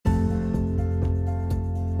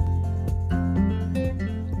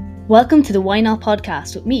Welcome to the Why Not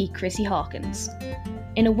podcast with me, Chrissy Hawkins.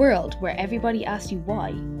 In a world where everybody asks you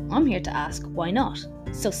why, I'm here to ask why not.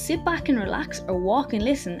 So sit back and relax or walk and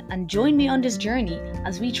listen and join me on this journey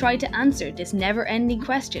as we try to answer this never-ending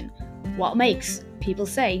question: what makes people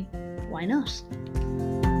say, why not?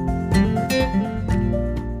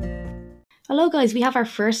 Hello guys, we have our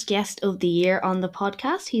first guest of the year on the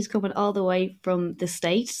podcast. He's coming all the way from the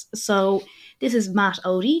States. So this is Matt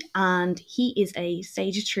Odie, and he is a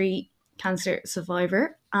stage 3 cancer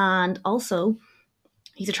survivor, and also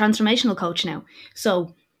he's a transformational coach now.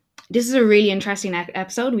 So this is a really interesting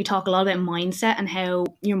episode. We talk a lot about mindset and how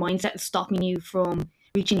your mindset is stopping you from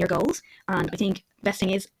reaching your goals. And I think the best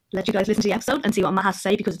thing is let you guys listen to the episode and see what Matt has to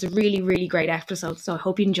say, because it's a really, really great episode. So I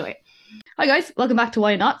hope you enjoy it. Hi guys, welcome back to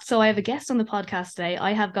Why Not. So I have a guest on the podcast today.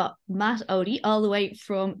 I have got Matt Odie all the way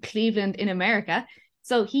from Cleveland in America.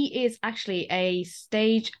 So he is actually a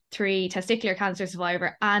stage 3 testicular cancer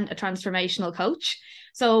survivor and a transformational coach.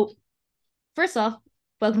 So first off,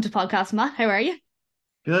 welcome to podcast, Matt. How are you?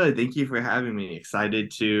 Good. Thank you for having me.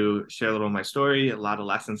 Excited to share a little of my story, a lot of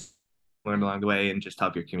lessons learned along the way, and just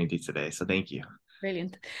help your community today. So thank you.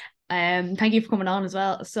 Brilliant. Thank you for coming on as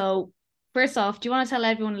well. So first off, do you want to tell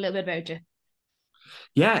everyone a little bit about you?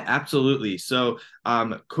 Yeah, absolutely. So,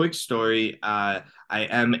 quick story. I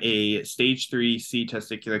am a stage 3C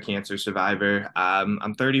testicular cancer survivor.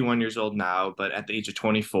 I'm 31 years old now, but at the age of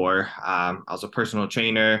 24, I was a personal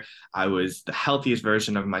trainer. I was the healthiest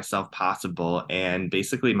version of myself possible, and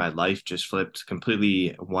basically my life just flipped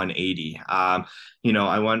completely 180.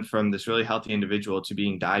 I went from this really healthy individual to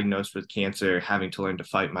being diagnosed with cancer, having to learn to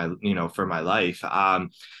fight for my life. I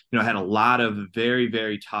had a lot of very,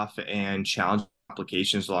 very tough and challenging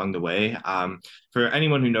complications along the way. For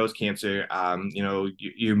anyone who knows cancer,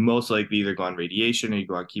 you're most likely either go on radiation or you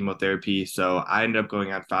go on chemotherapy. So I ended up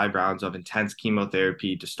going on 5 rounds of intense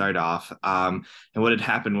chemotherapy to start off. And what had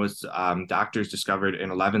happened was doctors discovered an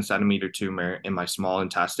 11-centimeter tumor in my small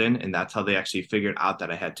intestine, and that's how they actually figured out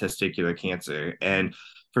that I had testicular cancer. And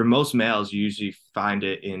for most males, you usually find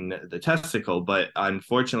it in the testicle, but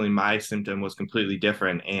unfortunately, my symptom was completely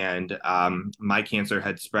different, and my cancer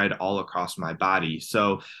had spread all across my body.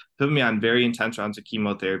 So, put me on very intense rounds of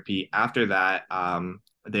chemotherapy. After that,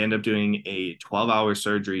 they ended up doing a 12-hour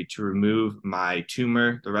surgery to remove my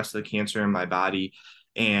tumor, the rest of the cancer in my body,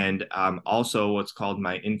 and also what's called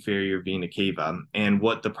my inferior vena cava. And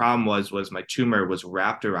what the problem was my tumor was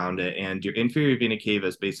wrapped around it. And your inferior vena cava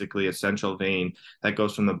is basically a central vein that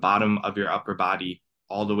goes from the bottom of your upper body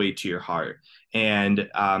all the way to your heart. And,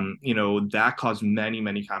 that caused many,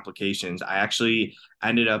 many complications. I actually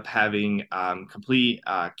ended up having complete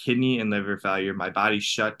kidney and liver failure. My body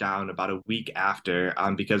shut down about a week after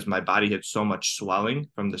because my body had so much swelling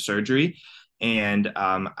from the surgery. And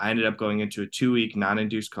I ended up going into a 2-week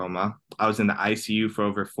non-induced coma. I was in the ICU for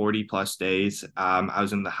over 40 plus days. I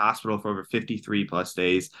was in the hospital for over 53 plus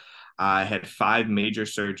days. I had 5 major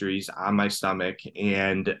surgeries on my stomach,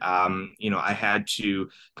 and I had to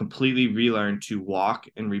completely relearn to walk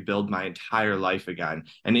and rebuild my entire life again.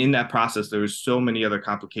 And in that process, there was so many other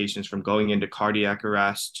complications, from going into cardiac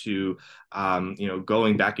arrest to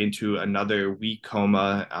going back into another week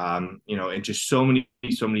coma, and just so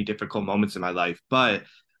many difficult moments in my life. But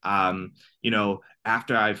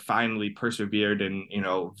after I finally persevered and,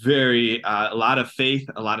 very, a lot of faith,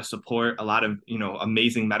 a lot of support, a lot of,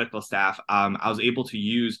 amazing medical staff, I was able to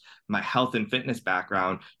use my health and fitness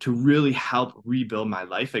background to really help rebuild my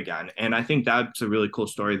life again. And I think that's a really cool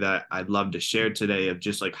story that I'd love to share today, of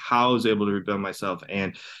just like how I was able to rebuild myself.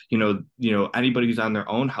 And, anybody who's on their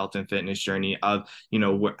own health and fitness journey of,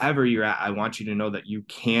 wherever you're at, I want you to know that you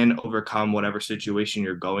can overcome whatever situation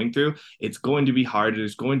you're going through. It's going to be hard.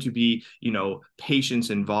 There's going to be, patience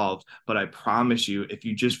involved, but I promise you, if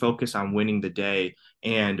you just focus on winning the day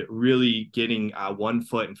and really getting one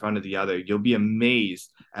foot in front of the other, you'll be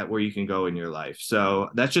amazed at where you can go in your life. So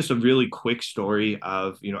that's just a really quick story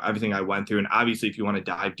of, everything I went through. And obviously, if you want to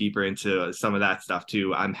dive deeper into some of that stuff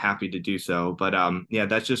too, I'm happy to do so. But yeah,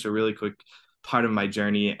 that's just a really quick part of my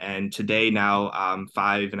journey. And today now,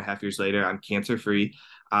 5.5 years later, I'm cancer free.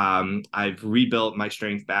 I've rebuilt my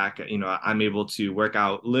strength back. I'm able to work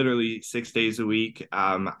out literally 6 days a week.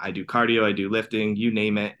 I do cardio, I do lifting, you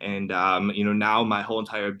name it. And, now my whole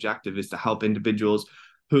entire objective is to help individuals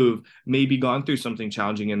who've maybe gone through something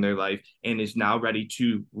challenging in their life and is now ready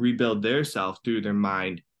to rebuild their self through their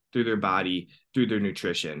mind, through their body, through their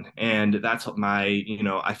nutrition. And that's my,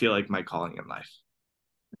 I feel like my calling in life.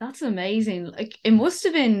 That's amazing. Like, it must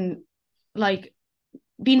have been like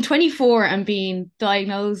being 24 and being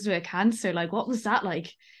diagnosed with cancer. Like, what was that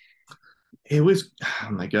like? It was,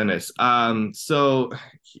 oh my goodness.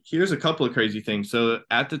 Here's a couple of crazy things. So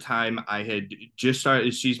at the time I had just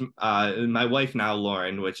started, she's my wife now,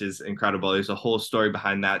 Lauren, which is incredible. There's a whole story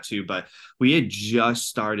behind that too, but we had just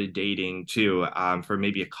started dating too, for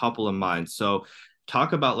maybe a couple of months. So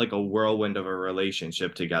talk about like a whirlwind of a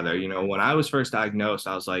relationship together. You know, when I was first diagnosed,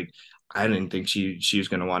 I was like, I didn't think she was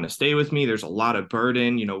going to want to stay with me. There's a lot of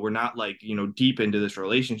burden. You know, we're not like, you know, deep into this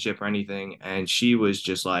relationship or anything. And she was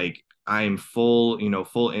just like, I'm full, you know,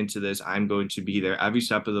 full into this. I'm going to be there every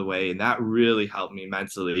step of the way. And that really helped me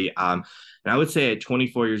mentally. And I would say at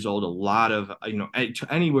 24 years old, a lot of, you know,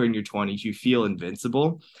 anywhere in your 20s, you feel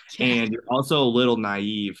invincible. Yeah. And you're also a little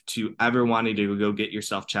naive to ever wanting to go get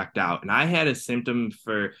yourself checked out. And I had a symptom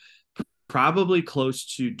for probably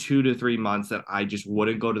close to 2 to 3 months that I just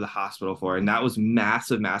wouldn't go to the hospital for. And that was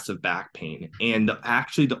massive, massive back pain. And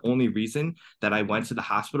actually, the only reason that I went to the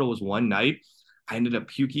hospital was one night. I ended up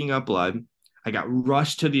puking up blood. I got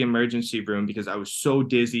rushed to the emergency room because I was so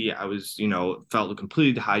dizzy. I was, you know, felt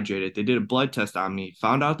completely dehydrated. They did a blood test on me,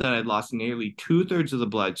 found out that I'd lost nearly 2/3 of the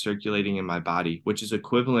blood circulating in my body, which is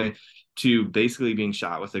equivalent to basically being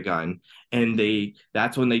shot with a gun. And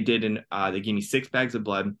that's when they gave me 6 bags of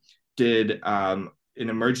blood, did an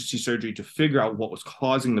emergency surgery to figure out what was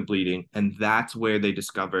causing the bleeding. And that's where they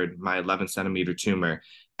discovered my 11 centimeter tumor.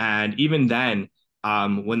 And even then,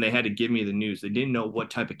 when they had to give me the news, they didn't know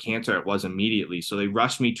what type of cancer it was immediately. So they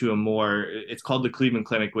rushed me to it's called the Cleveland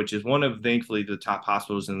Clinic, which is one of, thankfully, the top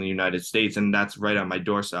hospitals in the United States. And that's right on my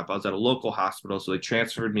doorstep. I was at a local hospital, so they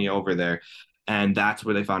transferred me over there. And that's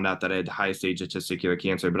where they found out that I had the highest stage of testicular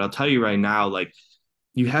cancer. But I'll tell you right now, like,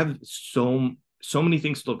 you have so many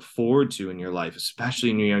things to look forward to in your life,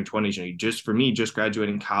 especially in your young 20s. You know, just for me, just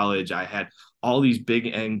graduating college, I had all these big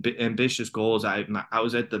and ambitious goals. I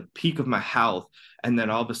was at the peak of my health, and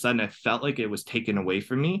then all of a sudden I felt like it was taken away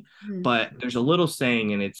from me. Mm. But there's a little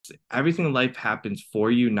saying, and it's everything in life happens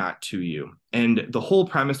for you, not to you. And the whole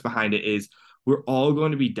premise behind it is we're all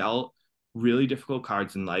going to be dealt really difficult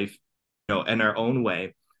cards in life, you know, in our own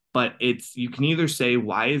way. But it's, you can either say,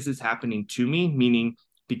 why is this happening to me? Meaning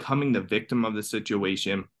becoming the victim of the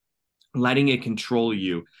situation, letting it control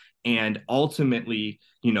you, and ultimately,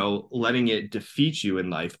 you know, letting it defeat you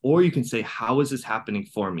in life. Or you can say, how is this happening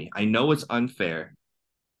for me? I know it's unfair,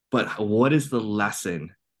 but what is the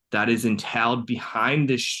lesson that is entailed behind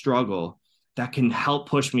this struggle that can help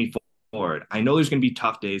push me forward? I know there's going to be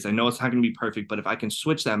tough days. I know it's not going to be perfect, but if I can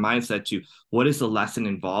switch that mindset to what is the lesson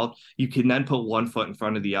involved, you can then put one foot in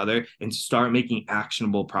front of the other and start making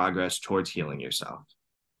actionable progress towards healing yourself.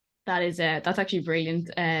 That is that's actually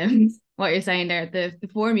brilliant. What you're saying there, the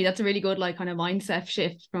for me, that's a really good like kind of mindset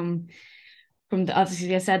shift from the,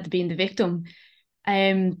 obviously I said, being the victim.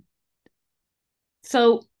 Um,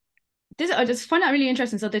 so this, I just find that really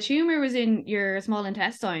interesting. So the tumor was in your small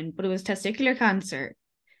intestine, but it was testicular cancer.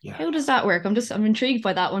 Yeah. How does that work? I'm intrigued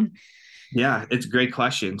by that one. Yeah, it's a great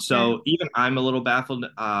question. Yeah. So even I'm a little baffled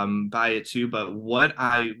by it too. But what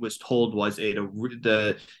I was told was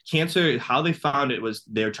the cancer, how they found it was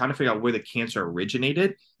they were trying to figure out where the cancer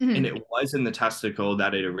originated, and Mhm. it was in the testicle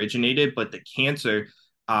that it originated. But the cancer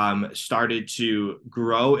started to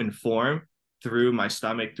grow and form through my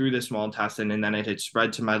stomach, through the small intestine, and then it had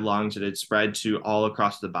spread to my lungs. It had spread to all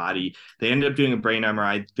across the body. They ended up doing a brain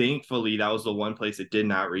MRI. Thankfully, that was the one place it did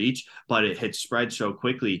not reach, but it had spread so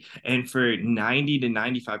quickly. And for 90 to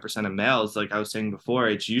 95% of males, like I was saying before,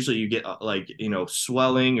 it's usually you get like, you know,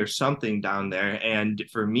 swelling or something down there. And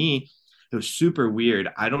for me, it was super weird.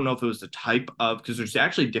 I don't know if it was the type of, because there's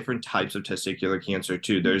actually different types of testicular cancer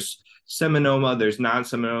too. There's seminoma, there's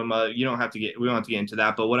non-seminoma. We don't have to get into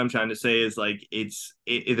that. But what I'm trying to say is like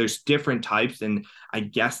there's different types, and I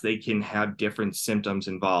guess they can have different symptoms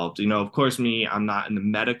involved. You know, of course, I'm not in the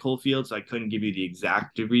medical field, so I couldn't give you the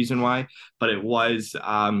exact reason why, but it was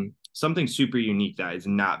something super unique that is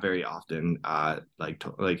not very often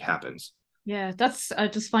like happens. Yeah, that's, I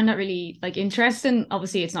just find that really like interesting.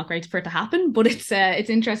 Obviously, it's not great for it to happen, but it's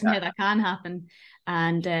interesting how that can happen,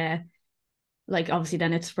 and like obviously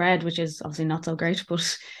then it's spread, which is obviously not so great.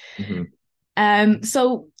 But Mhm.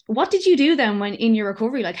 so what did you do then when in your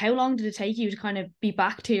recovery? Like, how long did it take you to kind of be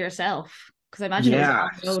back to yourself? Because I imagine it was a Yeah.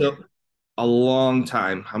 long road. So a long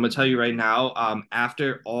time. I'm gonna tell you right now.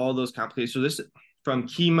 After all those complications, so this from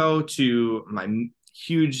chemo to my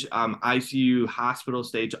huge ICU hospital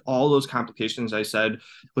stage, all those complications I said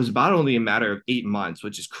was about only a matter of 8 months,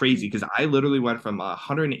 which is crazy because I literally went from a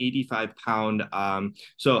 185 pound. I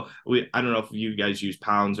don't know if you guys use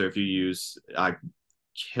pounds or if you use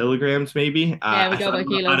kilograms, maybe. Yeah, we go by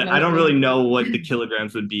kilos I don't really mostly. know what the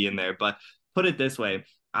kilograms would be in there, but put it this way.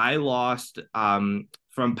 I lost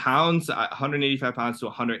from pounds, 185 pounds to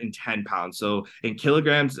 110 pounds. So in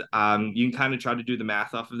kilograms, you can kind of try to do the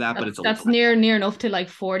math off of that, but it's a That's lot. near enough to like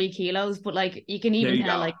 40 kilos, but like you can There even you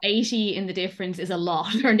tell go. like 80 in the difference is a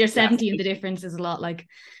lot, or near Yes, 70 in the difference is a lot. Like,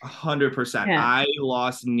 100%. yeah. I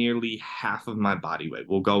lost nearly half of my body weight.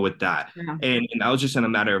 We'll go with that. Yeah. And that was just in a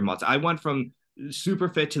matter of months. I went from super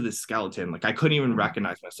fit to the skeleton. Like I couldn't even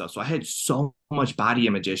recognize myself. So I had so much body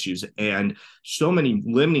image issues and so many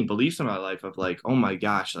limiting beliefs in my life of like, oh my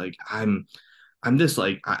gosh, like I'm this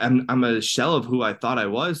like I'm a shell of who I thought I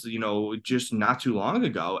was, just not too long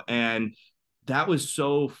ago. And that was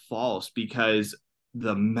so false because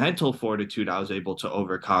the mental fortitude I was able to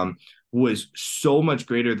overcome was so much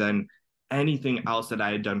greater than anything else that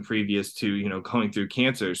I had done previous to, going through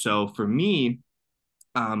cancer. So for me,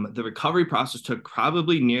 the recovery process took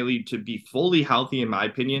probably nearly to be fully healthy, in my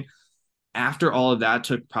opinion, after all of that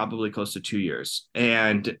took probably close to 2 years.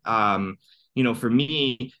 And for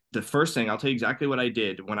me, the first thing I'll tell you exactly what I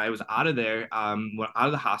did when I was out of there, out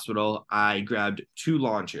of the hospital, I grabbed two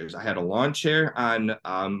lawn chairs. I had a lawn chair on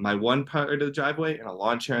my one part of the driveway and a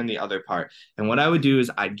lawn chair on the other part. And what I would do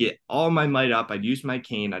is I'd get all my might up, I'd use my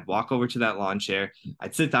cane, I'd walk over to that lawn chair,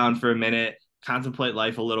 I'd sit down for a minute, contemplate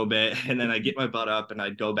life a little bit, and then I'd get my butt up and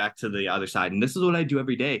I'd go back to the other side. And this is what I do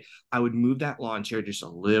every day. I would move that lawn chair just a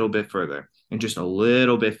little bit further and just a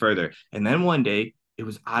little bit further. And then one day it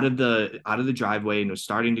was out of the driveway and it was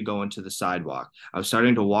starting to go into the sidewalk. I was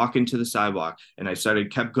starting to walk into the sidewalk and I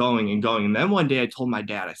kept going and going. And then one day I told my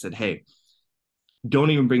dad, I said, hey,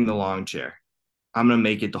 don't even bring the lawn chair. I'm going to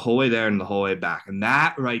make it the whole way there and the whole way back. And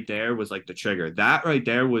that right there was like the trigger. That right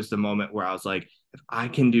there was the moment where I was like, if I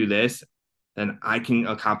can do this, then I can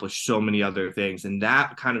accomplish so many other things. And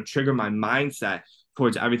that kind of triggered my mindset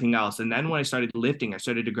towards everything else. And then when I started lifting, I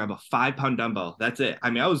started to grab a 5 pound dumbbell. That's it. I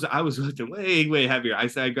mean, I was lifting way, way heavier. I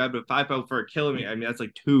said I grabbed a 5 pound for a kilometer. I mean, that's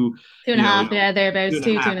like two, Two and a you know, half, yeah, two thereabouts, and a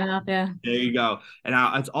two half. and a half, yeah. There you go. And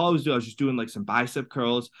that's all I was doing. I was just doing like some bicep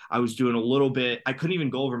curls. I was doing a little bit. I couldn't even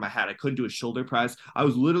go over my head. I couldn't do a shoulder press. I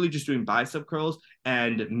was literally just doing bicep curls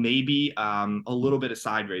and maybe a little bit of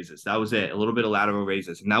side raises. That was it. A little bit of lateral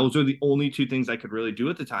raises. And those were the only two things I could really do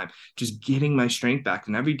at the time. Just getting my strength back.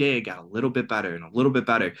 And every day I got a little bit better and a little bit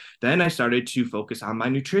better. Then I started to focus on my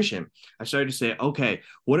nutrition. I started to say, okay,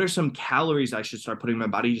 what are some calories I should start putting in my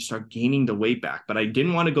body to start gaining the weight back? But I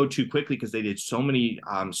didn't want to go too quickly because they did so many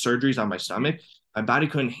surgeries on my stomach. My body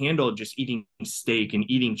couldn't handle just eating steak and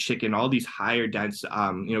eating chicken, all these higher dense,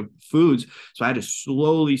 foods. So I had to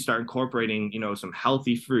slowly start incorporating, some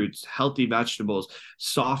healthy fruits, healthy vegetables,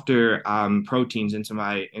 softer proteins into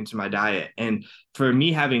my diet. And for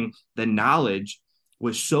me, having the knowledge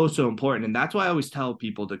was so, so important. And that's why I always tell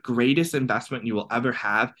people the greatest investment you will ever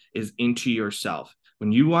have is into yourself.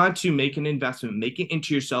 When you want to make an investment, make it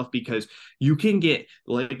into yourself because you can get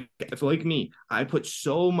like me, I put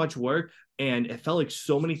so much work and it felt like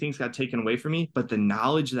so many things got taken away from me, but the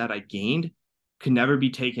knowledge that I gained could never be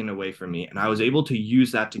taken away from me. And I was able to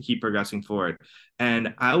use that to keep progressing forward.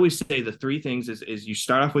 And I always say the three things is you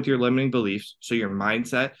start off with your limiting beliefs. So your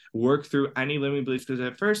mindset, work through any limiting beliefs. Because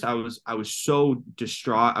at first I was so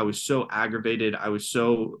distraught. I was so aggravated. I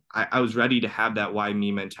was ready to have that why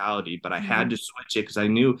me mentality, but I had to switch it because I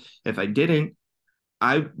knew if I didn't,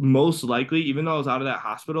 I most likely, even though I was out of that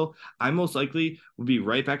hospital, I most likely would be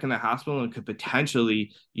right back in that hospital and could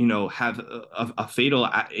potentially, have a fatal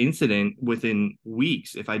incident within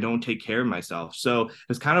weeks if I don't take care of myself. So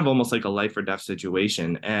it's kind of almost like a life or death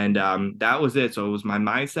situation. And that was it. So it was my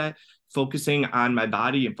mindset, focusing on my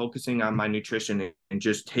body and focusing on my nutrition and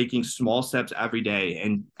just taking small steps every day.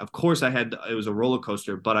 And of course, it was a roller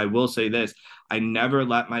coaster, but I will say this. I never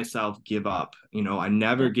let myself give up. I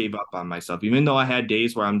never gave up on myself. Even though I had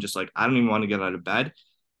days where I'm just like, I don't even want to get out of bed.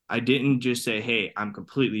 I didn't just say, hey, I'm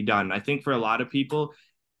completely done. I think for a lot of people,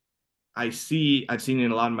 I've seen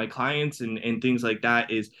in a lot of my clients and things like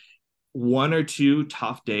that is one or two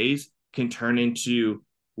tough days can turn into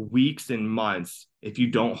weeks and months if you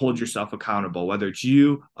don't hold yourself accountable, whether it's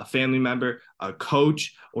you, a family member, a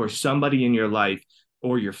coach, or somebody in your life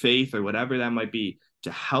or your faith or whatever that might be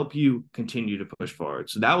to help you continue to push forward.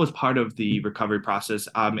 So that was part of the recovery process.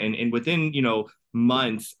 And within,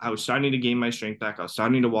 months, I was starting to gain my strength back. I was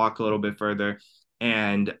starting to walk a little bit further.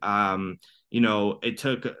 And it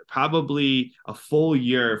took probably a full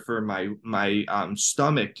year for my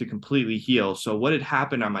stomach to completely heal. So what had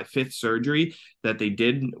happened on my fifth surgery that they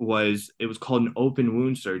did was it was called an open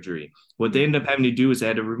wound surgery. What they ended up having to do is they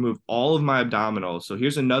had to remove all of my abdominals. So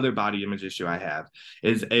here's another body image issue I have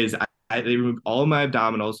is they removed all of my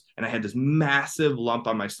abdominals, and I had this massive lump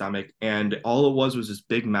on my stomach, and all it was this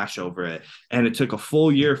big mesh over it. And it took a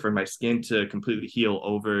full year for my skin to completely heal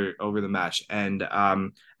over the mesh. And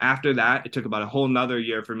after that, it took about a whole nother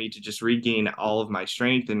year for me to just regain all of my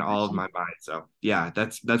strength and all of my mind. So yeah,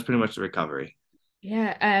 that's pretty much the recovery.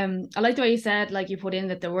 Yeah, I like the way you said like you put in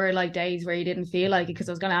that there were like days where you didn't feel like it because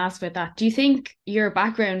I was going to ask about that. Do you think your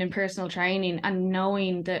background in personal training and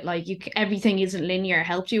knowing that like everything isn't linear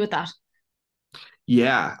helped you with that?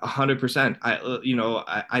 Yeah, 100%.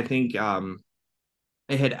 I think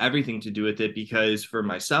it had everything to do with it because for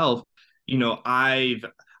myself, I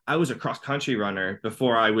was a cross country runner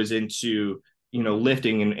before I was into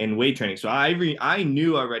lifting and weight training. So I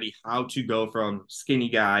knew already how to go from skinny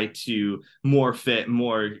guy to more fit,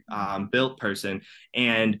 more built person.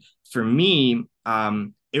 And for me,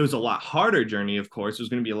 it was a lot harder journey, of course. It was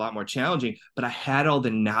going to be a lot more challenging, but I had all the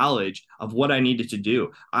knowledge of what I needed to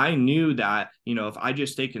do. I knew that, if I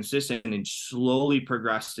just stay consistent and slowly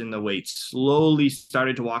progressed in the weight, slowly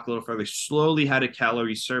started to walk a little further, slowly had a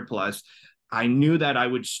calorie surplus, I knew that I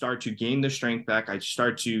would start to gain the strength back. I'd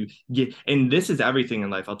start to get, and this is everything in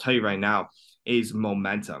life. I'll tell you right now, is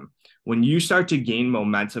momentum. When you start to gain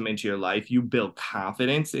momentum into your life, you build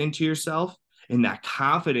confidence into yourself, and that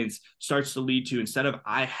confidence starts to lead to, instead of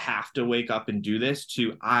I have to wake up and do this,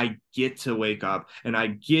 to I get to wake up and I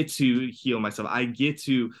get to heal myself. I get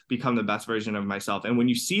to become the best version of myself. And when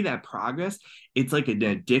you see that progress, it's like an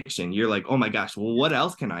addiction. You're like, oh my gosh, well, what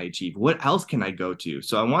else can I achieve? What else can I go to?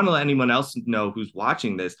 So I want to let anyone else know who's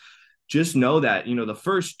watching this, just know that, the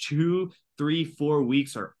first 2, 3, 4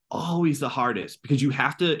 weeks are always the hardest because you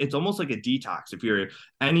have to, it's almost like a detox. If you're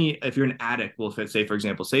an addict, well, say, for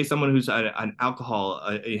example, say someone who's an alcohol,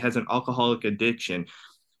 has an alcoholic addiction,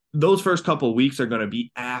 those first couple of weeks are going to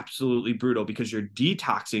be absolutely brutal because you're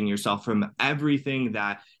detoxing yourself from everything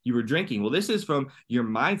that you were drinking. Well, this is from your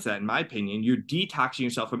mindset, in my opinion. You're detoxing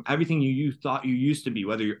yourself from everything you thought you used to be,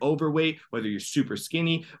 whether you're overweight, whether you're super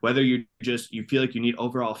skinny, whether you feel like you need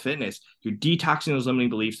overall fitness. You're detoxing those limiting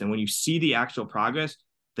beliefs. And when you see the actual progress,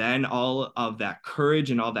 then all of that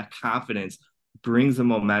courage and all that confidence brings the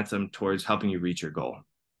momentum towards helping you reach your goal.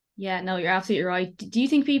 Yeah, no, you're absolutely right. Do you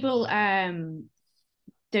think people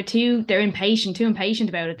they're too impatient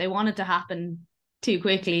about it. They want it to happen too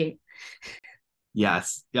quickly.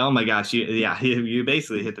 Yes. Oh my gosh. You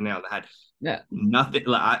basically hit the nail on the head. Yeah. Nothing.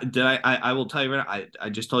 I will tell you right now, I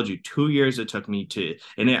just told you 2 years it took me to,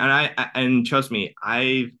 and trust me,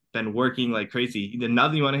 I've been working like crazy.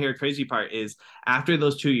 Another you want to hear a crazy part is after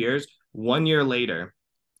those 2 years, 1 year later,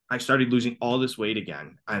 I started losing all this weight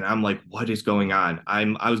again. And I'm like, what is going on? I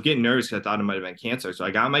was getting nervous because I thought it might have been cancer. So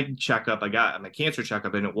I got my checkup. I got my cancer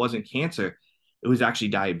checkup, and it wasn't cancer. It was actually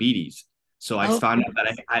diabetes. So I Oh, found out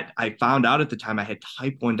that I found out at the time I had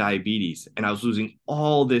type 1 diabetes, and I was losing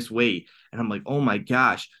all this weight. And I'm like, oh my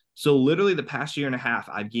gosh. So literally the past year and a half,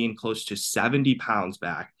 I've gained close to 70 pounds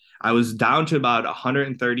back. I was down to about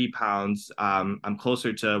 130 pounds. I'm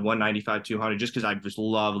closer to 195, 200, just because I just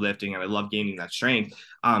love lifting and I love gaining that strength.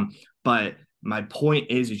 But my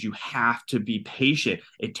point is you have to be patient.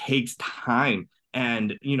 It takes time.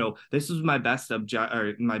 And this is my best subject,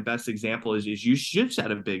 or my best example is you should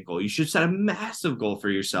set a big goal. You should set a massive goal for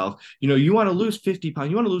yourself. You want to lose 50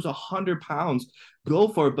 pounds, you want to lose 100 pounds, go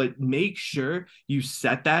for it, but make sure you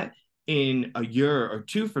set that in a year or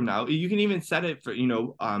two from now. You can even set it for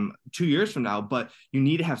 2 years from now, but you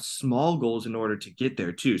need to have small goals in order to get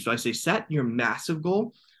there too. So I say set your massive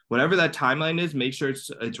goal, whatever that timeline is, make sure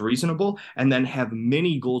it's reasonable, and then have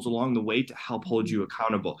many goals along the way to help hold you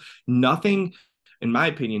accountable. Nothing, in my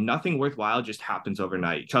opinion, nothing worthwhile just happens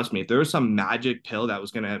overnight. Trust me, if there was some magic pill that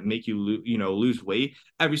was going to make you lose weight,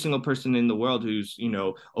 every single person in the world who's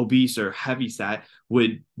obese or heavy set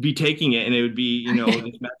would be taking it, and it would be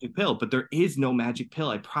this magic pill. But there is no magic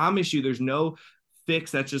pill. I promise you, there's no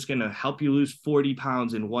fix that's just going to help you lose 40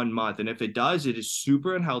 pounds in 1 month. And if it does, it is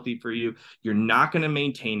super unhealthy for you. You're not going to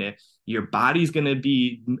maintain it. Your body's going to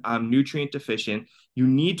be nutrient deficient. You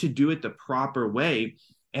need to do it the proper way.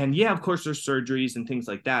 And yeah, of course, there's surgeries and things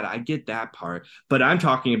like that. I get that part, but I'm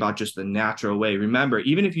talking about just the natural way. Remember,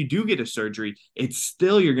 even if you do get a surgery, it's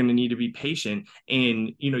still, you're going to need to be patient,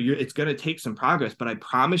 and it's going to take some progress, but I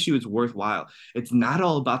promise you it's worthwhile. It's not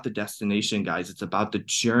all about the destination, guys. It's about the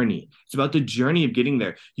journey. It's about the journey of getting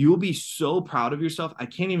there. You will be so proud of yourself. I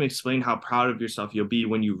can't even explain how proud of yourself you'll be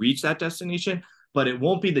when you reach that destination. But it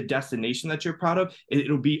won't be the destination that you're proud of.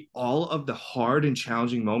 It'll be all of the hard and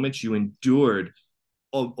challenging moments you endured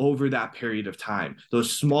over that period of time.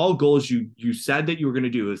 Those small goals you said that you were going to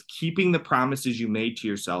do, is keeping the promises you made to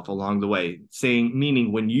yourself along the way.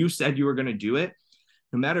 Meaning when you said you were going to do it,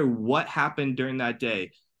 no matter what happened during that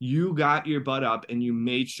day, you got your butt up and you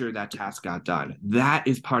made sure that task got done. That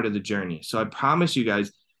is part of the journey. So I promise you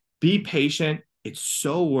guys, be patient. It's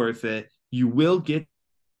so worth it. You will get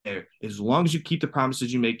there as long as you keep the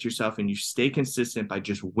promises you make to yourself and you stay consistent by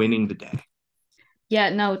just winning the day. Yeah,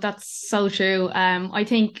 no, that's so true. I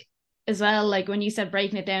think as well, like when you said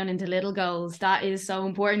breaking it down into little goals, that is so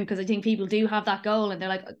important because I think people do have that goal and they're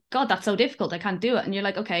like, God, that's so difficult. I can't do it. And you're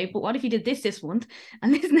like, okay, but what if you did this month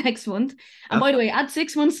and this next month? And Yep. by the way, add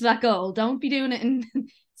 6 months to that goal. Don't be doing it in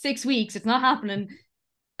 6 weeks. It's not happening.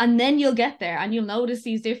 And then you'll get there and you'll notice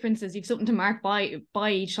these differences. You've something to mark by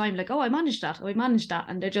each time, like, oh, I managed that. Oh, I managed that.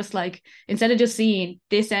 And they're just like, instead of just seeing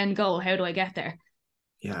this end goal, how do I get there?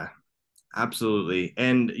 Yeah, absolutely.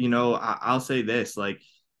 And, I'll say this, like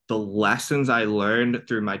the lessons I learned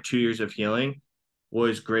through my 2 years of healing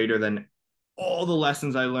was greater than all the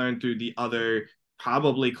lessons I learned through the other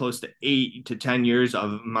probably close to 8 to 10 years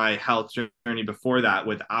of my health journey before that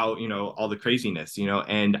without, all the craziness,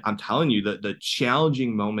 and I'm telling you that the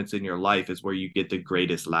challenging moments in your life is where you get the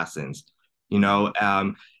greatest lessons,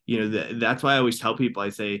 that's why I always tell people, I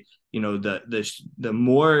say, the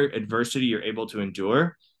more adversity you're able to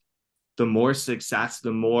endure, the more success,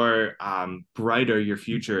 the more brighter your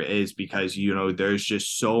future is because there's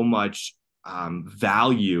just so much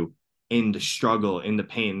value in the struggle, in the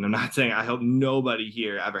pain. And I'm not saying I hope nobody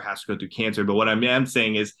here ever has to go through cancer, but what I am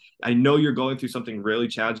saying is I know you're going through something really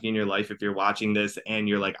challenging in your life if you're watching this and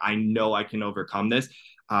you're like, I know I can overcome this.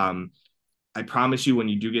 I promise you, when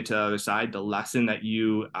you do get to the other side, the lesson that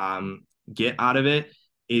you get out of it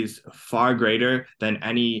is far greater than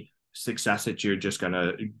any success that you're just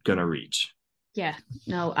gonna reach. Yeah,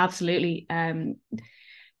 no, absolutely.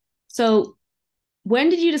 So when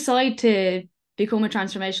did you decide to become a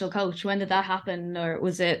transformational coach? When did that happen? Or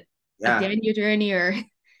was it at the Yeah. end of your journey or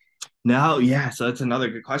No, yeah. So that's another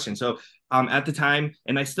good question. So at the time,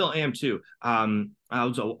 and I still am too, I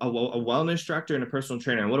was a wellness instructor and a personal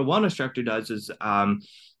trainer. And what a wellness instructor does is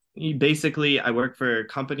basically I work for a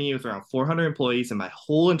company with around 400 employees, and my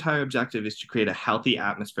whole entire objective is to create a healthy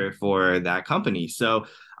atmosphere for that company. So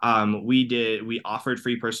we offered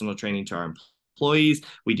free personal training to our employees.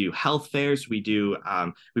 We do health fairs. We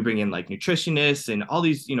bring in like nutritionists and all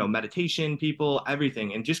these, meditation people,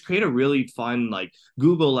 everything, and just create a really fun, like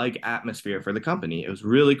Google like atmosphere for the company. It was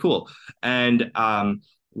really cool. And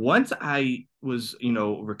once I was,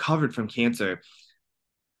 recovered from cancer,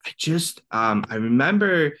 I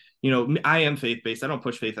remember, I am faith based. I don't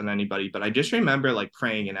push faith on anybody, but I just remember like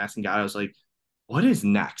praying and asking God. I was like, what is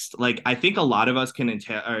next? Like, I think a lot of us can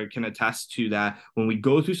attest to that when we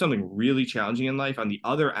go through something really challenging in life. On the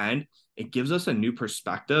other end, it gives us a new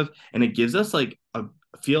perspective and it gives us like a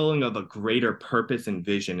feeling of a greater purpose and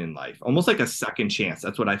vision in life, almost like a second chance.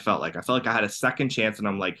 That's what I felt like. I felt like I had a second chance, and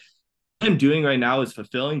I'm like, I'm doing right now is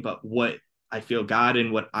fulfilling, but what I feel God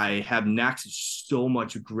and what I have next is so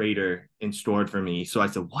much greater in store for me. So I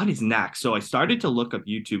said, what is next? So I started to look up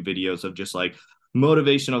YouTube videos of just like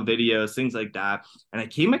motivational videos, things like that. And I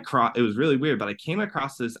came across, it was really weird, but I came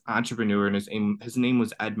across this entrepreneur, and his name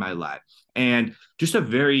was Ed Mylett. And just a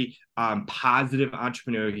very positive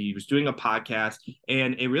entrepreneur. He was doing a podcast,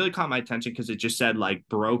 and it really caught my attention because it just said like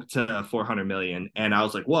broke to 400 million. And I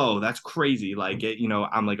was like, whoa, that's crazy. Like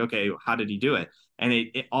I'm like, okay, how did he do it? And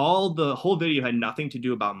the whole video had nothing to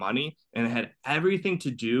do about money, and it had everything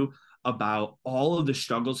to do about all of the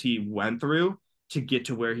struggles he went through to get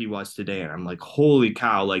to where he was today. And I'm like, holy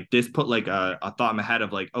cow, like this put like a thought in my head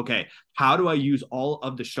of like, okay, how do I use all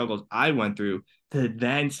of the struggles I went through to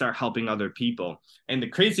then start helping other people? And the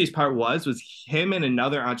craziest part was him and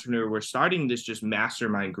another entrepreneur were starting this just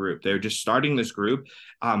mastermind group. They were just starting this group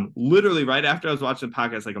literally right after I was watching the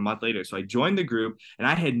podcast, like a month later. So I joined the group and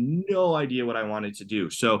I had no idea what I wanted to do.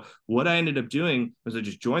 So what I ended up doing was I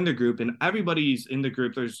just joined the group, and everybody's in the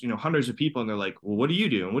group. There's, hundreds of people, and they're like, well, what do you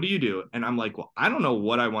do? And what do you do? And I'm like, well, I don't know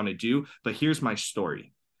what I want to do, but here's my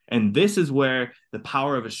story. And this is where the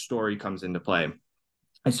power of a story comes into play.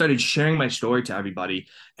 I started sharing my story to everybody,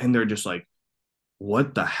 and they're just like,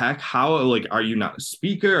 what the heck? How, like, are you not a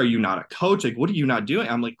speaker? Are you not a coach? Like, what are you not doing?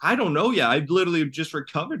 I'm like, I don't know yet. I literally just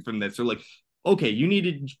recovered from this. They're like, okay, you need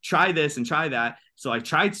to try this and try that. So I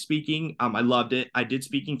tried speaking. I loved it. I did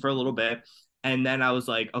speaking for a little bit. And then I was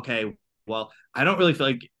like, okay, well, I don't really feel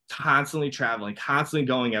like constantly traveling, constantly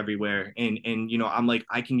going everywhere. And I'm like,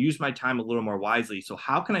 I can use my time a little more wisely. So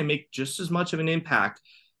how can I make just as much of an impact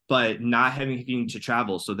but not having to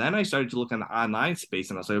travel? So then I started to look on the online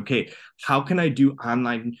space, and I was like, okay, how can I do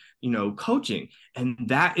online, coaching? And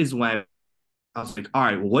that is when I was like, all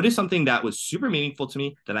right, well, what is something that was super meaningful to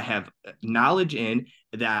me that I have knowledge in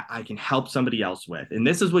that I can help somebody else with? And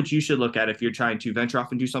this is what you should look at if you're trying to venture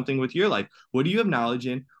off and do something with your life. What do you have knowledge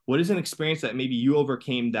in? What is an experience that maybe you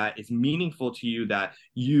overcame that is meaningful to you that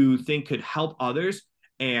you think could help others?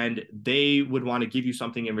 And they would want to give you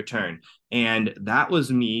something in return. And that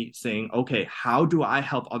was me saying, okay, how do I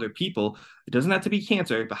help other people? It doesn't have to be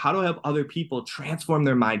cancer, but how do I help other people transform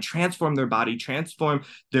their mind, transform their body, transform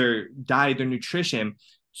their diet, their nutrition,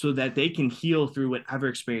 so that they can heal through whatever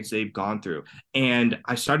experience they've gone through. And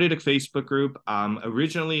I started a Facebook group.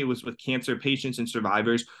 Originally, it was with cancer patients and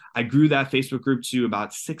survivors. I grew that Facebook group to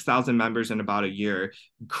about 6,000 members in about a year.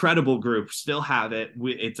 Incredible group, still have it.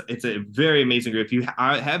 It's a very amazing group. If you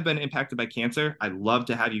have been impacted by cancer, I'd love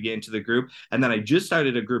to have you get into the group. And then I just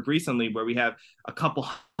started a group recently where we have a couple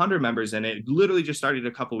hundred members in it. Literally just started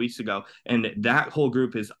a couple weeks ago, and that whole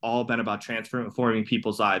group has all been about transforming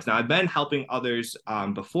people's lives. Now I've been helping others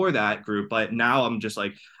before that group, but now I'm just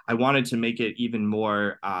like, I wanted to make it even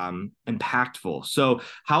more impactful. So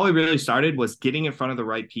how I really started was getting in front of the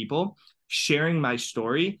right people, sharing my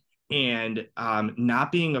story, and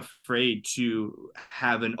not being afraid to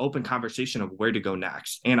have an open conversation of where to go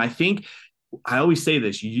next. And I think I always say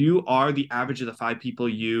this: you are the average of the five people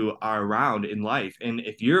you are around in life. And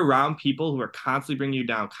if you're around people who are constantly bringing you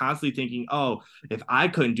down, constantly thinking, oh, if I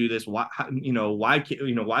couldn't do this, why, why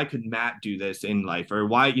could Matt do this in life? Or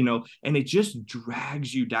why, and it just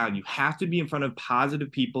drags you down. You have to be in front of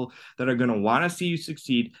positive people that are going to want to see you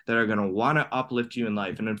succeed, that are going to want to uplift you in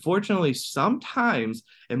life. And unfortunately, sometimes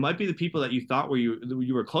it might be the people that you thought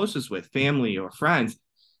you were closest with, family or friends,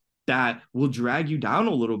 that will drag you down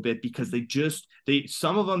a little bit because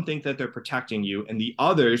some of them think that they're protecting you, and the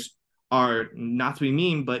others are, not to be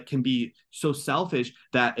mean, but can be so selfish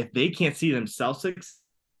that if they can't see themselves succeed,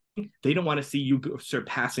 they don't want to see you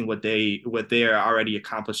surpassing what they are already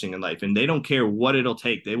accomplishing in life, and they don't care what it'll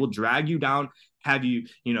take. They will drag you down, have you,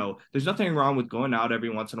 there's nothing wrong with going out every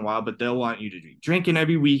once in a while, but they'll want you to be drinking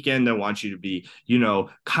every weekend. They'll want you to be,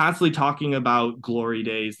 constantly talking about glory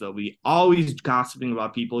days. They'll be always gossiping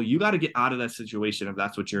about people. You got to get out of that situation if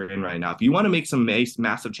that's what you're in right now. If you want to make some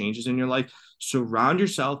massive changes in your life, surround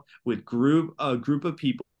yourself with a group of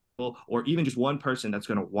people, or even just one person that's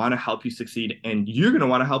going to want to help you succeed, and you're going to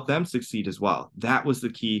want to help them succeed as well. That was the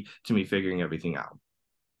key to me figuring everything out.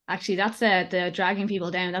 Actually, that's the dragging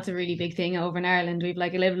people down. That's a really big thing over in Ireland. We've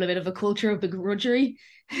like a little bit of a culture of begrudgery.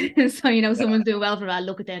 So, someone's doing well for that.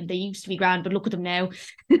 Look at them. They used to be grand, but look at them now.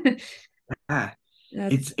 Yeah,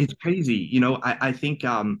 That's it's crazy. I think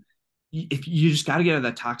if you just got to get out of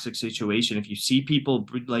that toxic situation. If you see people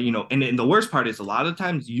like, and the worst part is a lot of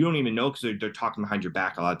times you don't even know because they're talking behind your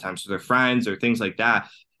back a lot of times. So they're friends or things like that.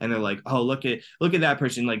 And they're like, oh, look at that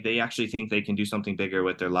person. Like they actually think they can do something bigger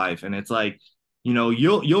with their life. And it's like,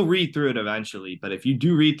 you'll read through it eventually. But if you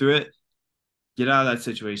do read through it, get out of that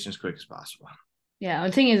situation as quick as possible. Yeah.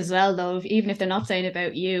 The thing is as well though, even if they're not saying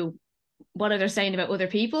about you, what are they saying about other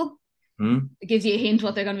people? Hmm? It gives you a hint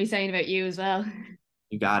what they're going to be saying about you as well.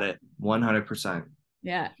 You got it. 100%.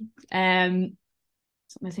 Yeah. What am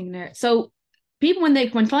I thinking there? So people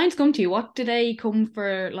when clients come to you, what do they come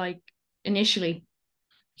for like initially?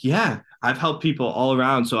 Yeah, I've helped people all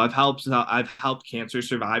around. So I've helped cancer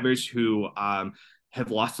survivors who have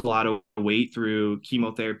lost a lot of weight through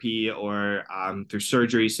chemotherapy or through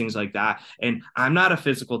surgeries, things like that. And I'm not a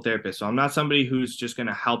physical therapist, so I'm not somebody who's just going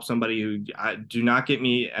to help somebody who do not get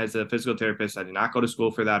me as a physical therapist. I did not go to school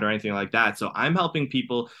for that or anything like that. So I'm helping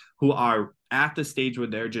people who are at the stage where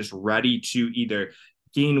they're just ready to either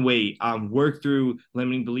gain weight, work through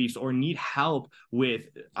limiting beliefs, or need help with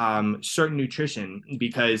certain nutrition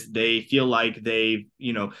because they feel like they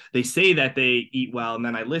say that they eat well, and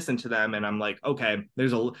then I listen to them and I'm like, okay,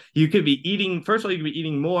 you could be eating. First of all, you could be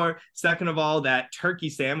eating more. Second of all, that turkey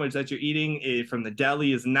sandwich that you're eating from the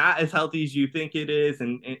deli is not as healthy as you think it is,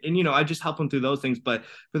 and I just help them through those things. But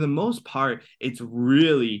for the most part, it's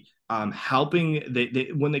really helping.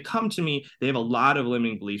 When they come to me, they have a lot of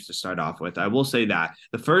limiting beliefs to start off with. I will say that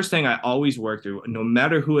the first thing I always work through, no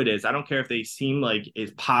matter who it is, I don't care if they seem like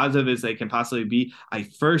as positive as they can possibly be, I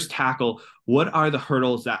first tackle what are the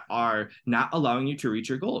hurdles that are not allowing you to reach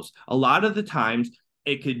your goals. A lot of the times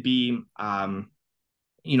it could be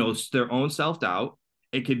their own self-doubt.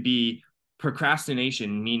 It could be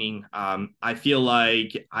procrastination, meaning I feel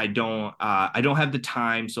like I don't have the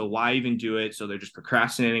time, so why even do it? So they're just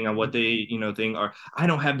procrastinating on what they think, or I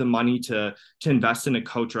don't have the money to invest in a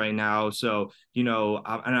coach right now. So and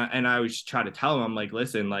I always try to tell them, I'm like,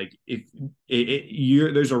 listen, like if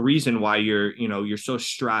there's a reason why you're so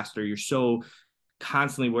stressed, or you're so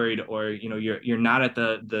constantly worried, or you're not at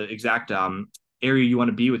the exact area you want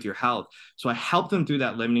to be with your health. So I help them through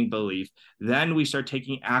that limiting belief. Then we start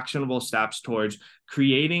taking actionable steps towards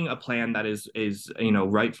creating a plan that is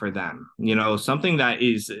right for them, something that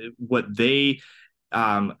is what they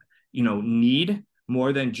um need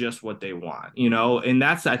more than just what they want, and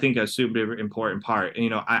that's, I think, a super important part.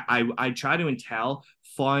 I try to entail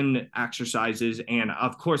fun exercises, and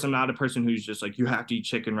of course I'm not a person who's just like, you have to eat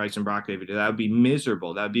chicken, rice, and broccoli every day. That would be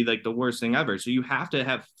miserable. That would be like the worst thing ever. So you have to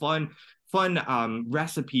have fun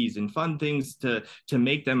recipes and fun things to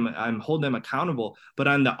make them hold them accountable. But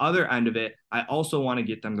on the other end of it, I also want to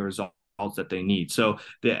get them the results that they need. So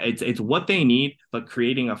it's what they need, but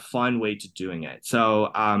creating a fun way to doing it.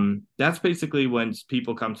 So that's basically when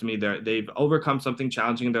people come to me, they've overcome something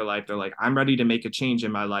challenging in their life. They're like, I'm ready to make a change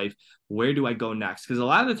in my life. Where do I go next? Because a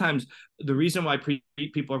lot of the times, the reason why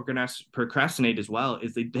people are going to procrastinate as well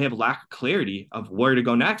is they have lack of clarity of where to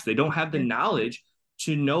go next. They don't have the knowledge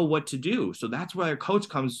to know what to do. So that's where a coach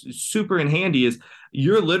comes super in handy. Is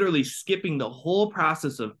you're literally skipping the whole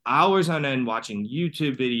process of hours on end watching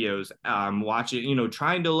YouTube videos, watching,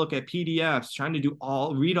 trying to look at PDFs, trying to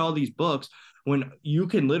read all these books, when you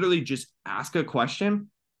can literally just ask a question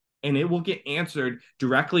and it will get answered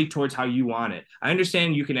directly towards how you want it. I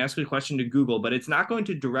understand you can ask a question to Google, but it's not going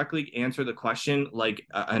to directly answer the question like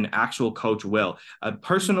an actual coach will. A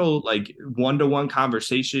personal, like one-to-one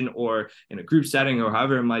conversation, or in a group setting, or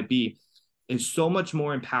however it might be, is so much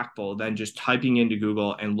more impactful than just typing into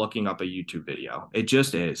Google and looking up a YouTube video. It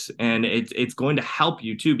just is. And it's going to help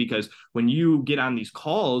you too, because when you get on these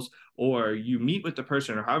calls or you meet with the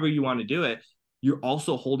person or however you want to do it, you're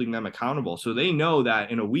also holding them accountable. So they know that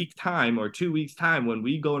in a week's time or 2 weeks' time, when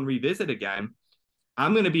we go and revisit again,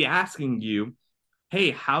 I'm going to be asking you, hey,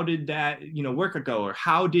 how did that, workout go? Or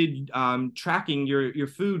how did tracking your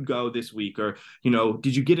food go this week? Or,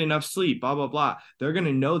 did you get enough sleep? Blah, blah, blah. They're going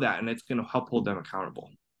to know that, and it's going to help hold them accountable.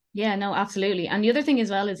 Yeah, no, absolutely. And the other thing as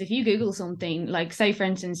well is, if you Google something, like say for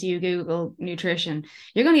instance, you Google nutrition,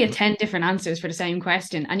 you're going to get 10 different answers for the same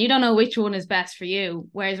question, and you don't know which one is best for you.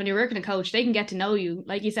 Whereas when you're working a coach, they can get to know you.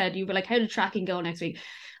 Like you said, you were like, how did tracking go next week?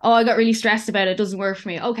 Oh, I got really stressed about it. It doesn't work for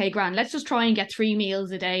me. Okay, grand. Let's just try and get 3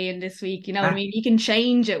 meals a day in this week. You know what I mean? You can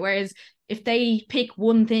change it. Whereas if they pick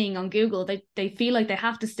one thing on Google, they feel like they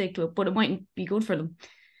have to stick to it, but it mightn't be good for them.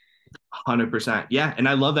 100%. Yeah. And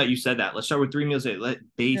I love that you said that. Let's start with 3 meals a day.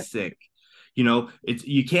 Basic. It's,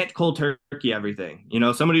 you can't cold turkey everything.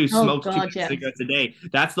 Somebody who Oh smokes God, yeah. cigarettes a day,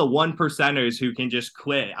 that's the 1%ers who can just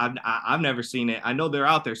quit. I've never seen it. I know they're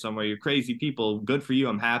out there somewhere. You're crazy people. Good for you.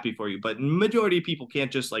 I'm happy for you. But majority of people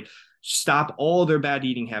can't just like stop all their bad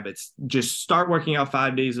eating habits. Just start working out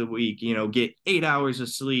 5 days a week. Get 8 hours of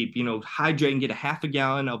sleep. Hydrate and get a half a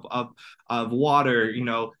gallon of water.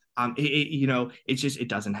 It's just, it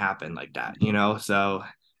doesn't happen like that. So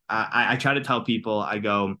I try to tell people, I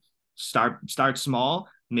go, start small,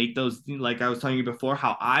 make those, like I was telling you before,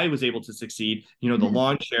 how I was able to succeed, the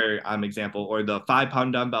lawn chair example, or the 5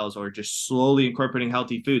 pound dumbbells, or just slowly incorporating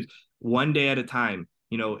healthy foods one day at a time.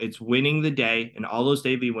 It's winning the day, and all those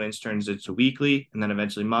daily wins turns into weekly, and then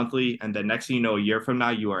eventually monthly, and then next thing you know, a year from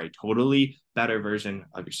now, you are a totally better version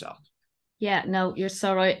of yourself. Yeah, no, you're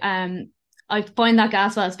so right. I find that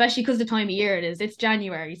gas well, especially because the time of year it is. It's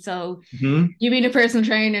January, so you being a personal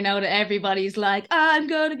trainer know that everybody's like, I'm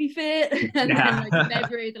gonna be fit, and then like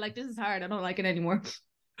February they're like, this is hard. I don't like it anymore.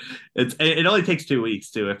 It only takes 2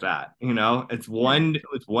 weeks to, if that. It's one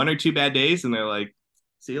or two bad days, and they're like,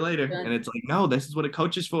 see you later. Yeah. And it's like, no, this is what a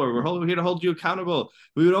coach is for. We're here to hold you accountable.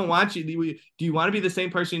 We don't want you. Do you want to be the same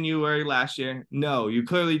person you were last year? No, you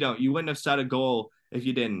clearly don't. You wouldn't have set a goal if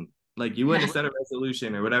you didn't. Like, you wouldn't have set a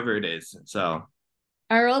resolution or whatever it is. So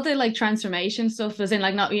Are all the like transformation stuff, as in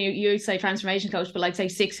like, not you say transformation coach, but like say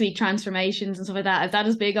 6 week transformations and stuff like that? Is that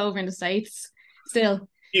as big over in the States still?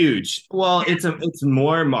 huge. Well, it's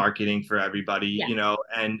more marketing for everybody, Yeah.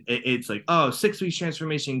 And it's like, oh, 6 weeks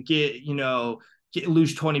transformation,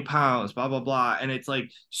 lose 20 pounds, blah, blah, blah. And it's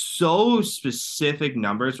like so specific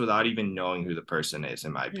numbers without even knowing who the person is,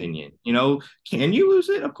 in my opinion. Can you lose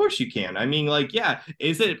it? Of course you can. I mean, like, yeah,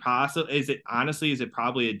 is it possible? Is it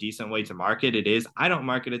probably a decent way to market? It is. I don't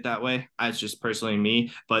market it that way. It's just personally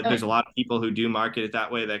me, but there's a lot of people who do market it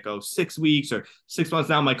that way, that go 6 weeks or 6 months.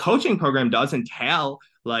 Now, my coaching program doesn't tell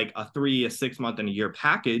like a 3, a 6 month, and a year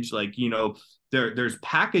package. Like, there's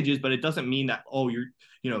packages, but it doesn't mean that, oh, you're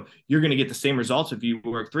going to get the same results if you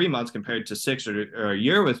work 3 months compared to 6 or a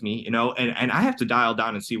year with me, and I have to dial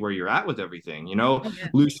down and see where you're at with everything, Oh, yeah.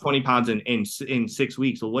 lose 20 pounds in 6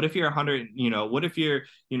 weeks. Well, what if you're 100, what if you're,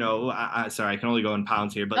 sorry, I can only go in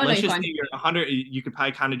pounds here, but Oh, no, let's you're just say fine. you're 100, you could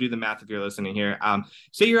probably kind of do the math if you're listening here.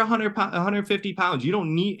 Say you're 150 pounds, you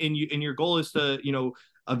don't need, and your goal is to,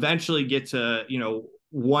 eventually get to,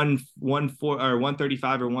 one four or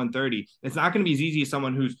 135 or 130. It's not going to be as easy as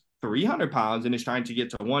someone who's 300 pounds and is trying to get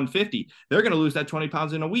to 150. They're going to lose that 20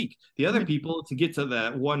 pounds in a week. The other people to get to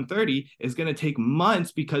that 130 is going to take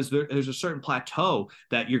months because there's a certain plateau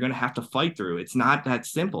that you're going to have to fight through. It's not that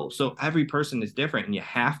simple. So every person is different, and you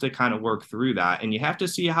have to kind of work through that, and you have to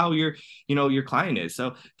see how your client is.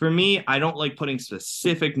 So for me, I don't like putting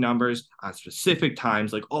specific numbers on specific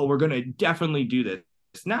times, like, oh, we're going to definitely do this.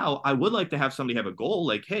 Now I would like to have somebody have a goal,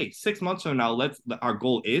 like, hey, 6 months from now, our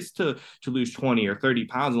goal is to lose 20 or 30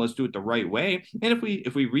 pounds, and let's do it the right way. And if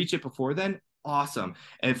we reach it before then, awesome.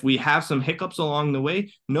 If we have some hiccups along the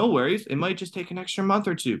way, no worries, it might just take an extra month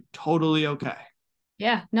or two. Totally okay.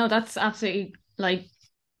 Yeah, no, that's absolutely like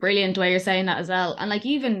brilliant the way you're saying that as well. And like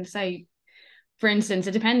even say, for instance,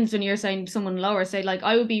 it depends when you're saying someone lower, say like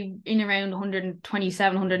I would be in around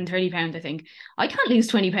 127, 130 pounds, I think. I can't lose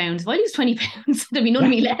 20 pounds. If I lose 20 pounds, there'd be none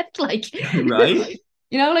of Yeah. me left. Like, Right.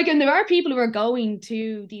 like, and there are people who are going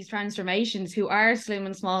to these transformations who are slim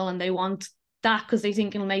and small and they want that because they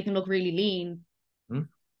think it'll make them look really lean, Hmm.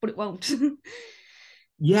 but it won't.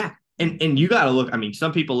 Yeah. And you got to look, I mean,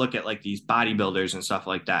 some people look at like these bodybuilders and stuff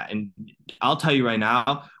like that. And I'll tell you right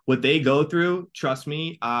now, what they go through, trust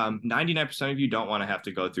me, 99% of you don't want to have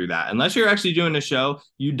to go through that. Unless you're actually doing a show,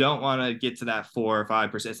 you don't want to get to that 4 or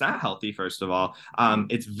 5%. It's not healthy, first of all.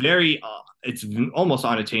 It's almost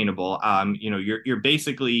unattainable. You're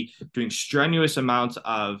basically doing strenuous amounts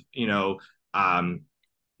of,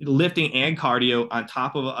 lifting and cardio on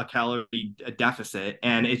top of a calorie deficit,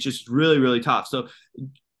 and it's just really, really tough. So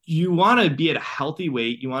you want to be at a healthy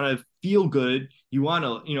weight, you want to feel good, you want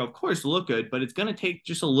to, of course, look good, but it's going to take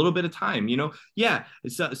just a little bit of time. Yeah,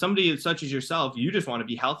 it's somebody such as yourself, you just want to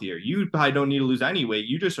be healthier, you probably don't need to lose any weight,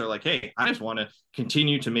 you just are like, hey, I just want to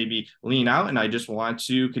continue to maybe lean out, and I just want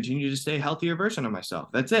to continue to stay a healthier version of myself.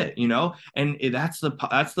 That's it. And that's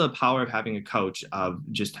the power of having a coach, of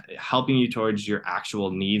just helping you towards your actual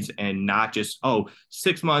needs, and not just, oh,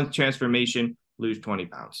 6 month transformation, lose 20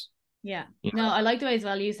 pounds. Yeah. No, I like the way as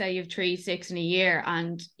well you say you have 3, 6 in a year,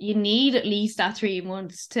 and you need at least that 3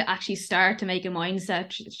 months to actually start to make a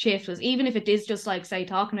mindset shift. Because even if it is just like, say,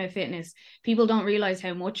 talking about fitness, people don't realize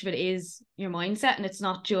how much of it is your mindset, and it's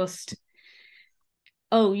not just,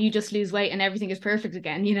 oh, you just lose weight and everything is perfect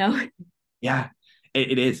again. Yeah,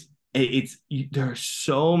 it is. There are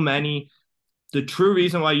so many. The true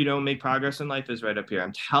reason why you don't make progress in life is right up here.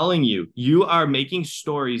 I'm telling you, you are making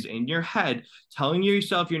stories in your head, telling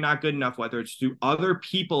yourself you're not good enough, whether it's through other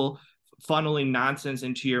people funneling nonsense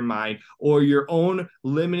into your mind, or your own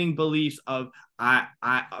limiting beliefs of,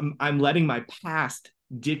 I'm letting my past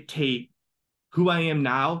dictate who I am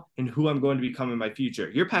now and who I'm going to become in my future.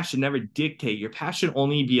 Your past should never dictate. Your past should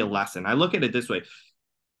only be a lesson. I look at it this way: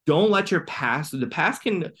 don't let your past, the past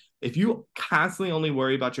can, if you constantly only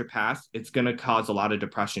worry about your past, it's going to cause a lot of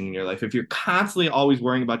depression in your life. If you're constantly always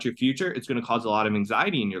worrying about your future, it's going to cause a lot of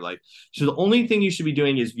anxiety in your life. So the only thing you should be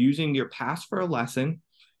doing is using your past for a lesson,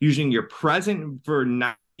 using your present for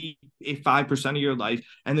 95% of your life,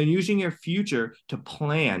 and then using your future to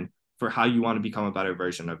plan for how you want to become a better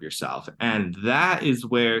version of yourself. And that is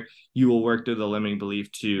where you will work through the limiting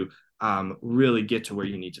belief to really get to where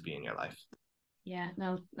you need to be in your life. Yeah,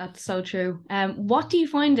 no, that's so true. What do you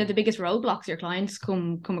find are the biggest roadblocks your clients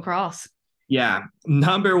come across? Yeah,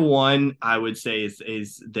 number one, I would say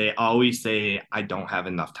is they always say, I don't have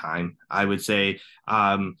enough time. I would say,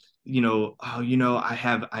 oh, I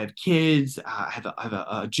have kids, I have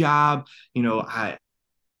a job,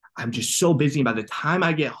 I'm just so busy. By the time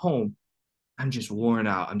I get home, I'm just worn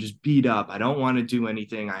out. I'm just beat up. I don't want to do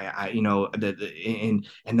anything. And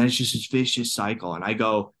then it's just this vicious cycle. And I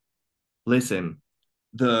go, listen,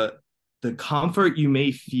 the the comfort you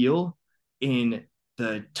may feel in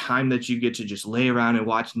the time that you get to just lay around and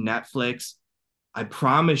watch Netflix, I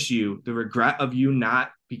promise you, the regret of you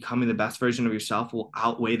not becoming the best version of yourself will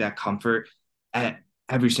outweigh that comfort at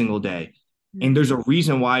every single day. And there's a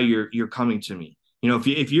reason why you're coming to me.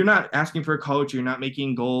 If you're not asking for a coach, you're not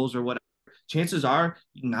making goals or whatever, chances are,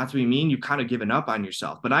 not to be mean, you've kind of given up on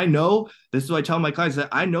yourself. But I know, this is what I tell my clients, that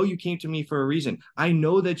I know you came to me for a reason. I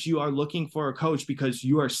know that you are looking for a coach because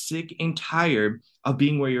you are sick and tired of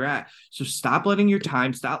being where you're at. So stop letting your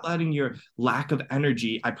time, stop letting your lack of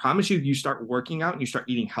energy. I promise you, if you start working out and you start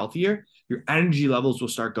eating healthier, your energy levels will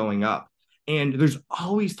start going up. And there's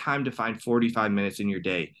always time to find 45 minutes in your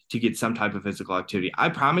day to get some type of physical activity. I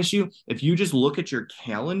promise you, if you just look at your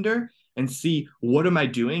calendar and see, what am I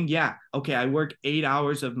doing? Yeah, okay, I work 8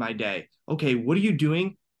 hours of my day. Okay, what are you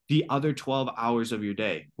doing the other 12 hours of your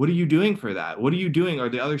day? What are you doing for that? What are you doing? Or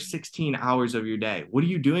the other 16 hours of your day? What are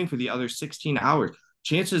you doing for the other 16 hours?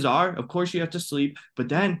 Chances are, of course, you have to sleep, but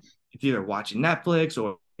then it's either watching Netflix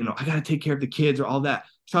or, I got to take care of the kids or all that.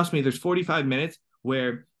 Trust me, there's 45 minutes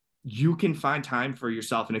where you can find time for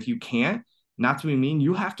yourself. And if you can't, not to be mean,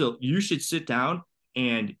 you should sit down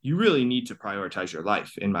and you really need to prioritize your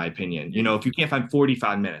life, in my opinion. If you can't find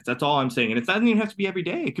 45 minutes, that's all I'm saying. And it doesn't even have to be every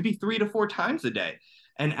day. It could be 3 to 4 times a day.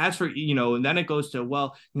 And as for, and then it goes to,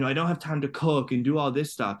 well, I don't have time to cook and do all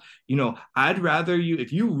this stuff. I'd rather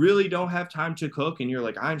if you really don't have time to cook and you're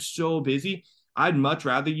like, I'm so busy, I'd much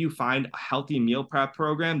rather you find a healthy meal prep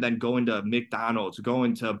program than going to McDonald's,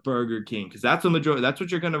 going to Burger King, because that's the majority. That's what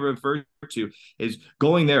you're going to refer to, is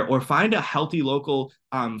going there, or find a healthy local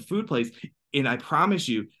food place. And I promise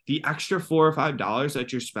you, the extra $4 or $5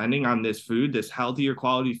 that you're spending on this food, this healthier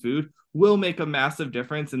quality food, will make a massive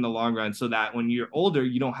difference in the long run, so that when you're older,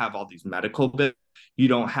 you don't have all these medical bills. You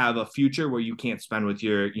don't have a future where you can't spend with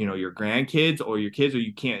your grandkids or your kids, or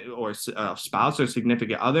you can't, or a spouse or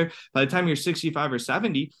significant other. By the time you're 65 or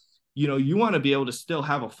 70, you want to be able to still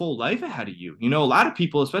have a full life ahead of you. A lot of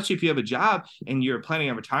people, especially if you have a job and you're planning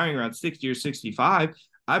on retiring around 60 or 65,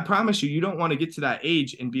 I promise you don't want to get to that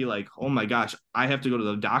age and be like, oh my gosh, I have to go to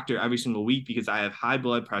the doctor every single week because I have high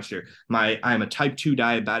blood pressure. I'm a type 2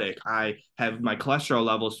 diabetic. I have my cholesterol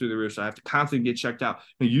levels through the roof, so I have to constantly get checked out.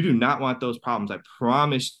 No, you do not want those problems. I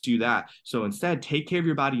promise you that. So instead, take care of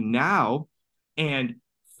your body now and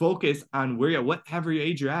focus on whatever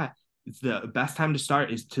age you're at. It's the best time to start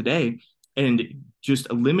is today, and just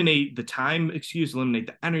eliminate the time excuse, eliminate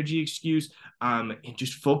the energy excuse, and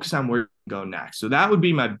just focus on where you go next. So that would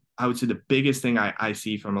be I would say the biggest thing I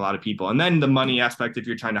see from a lot of people. And then the money aspect, if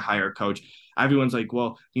you're trying to hire a coach, everyone's like,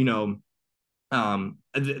 well,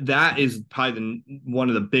 that is probably one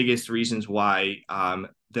of the biggest reasons why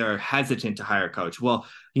they're hesitant to hire a coach. Well,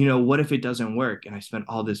 what if it doesn't work and I spent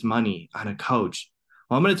all this money on a coach?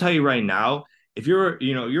 Well, I'm going to tell you right now, if you're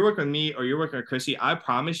working with me or you're working with Chrissy, I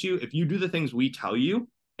promise you, if you do the things we tell you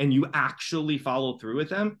and you actually follow through with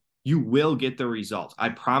them, you will get the results. I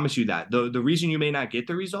promise you that. The reason you may not get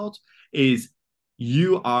the results is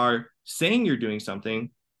you are saying you're doing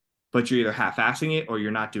something, but you're either half-assing it or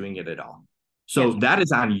you're not doing it at all. So that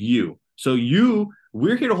is on you. So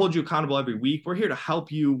we're here to hold you accountable every week. We're here to help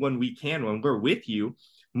you when we can, when we're with you,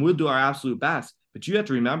 and we'll do our absolute best. But you have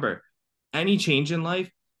to remember, any change in life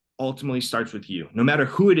ultimately starts with you. No matter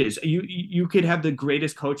who it is, you could have the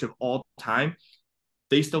greatest coach of all time.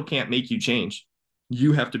 They still can't make you change.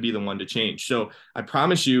 You have to be the one to change. So I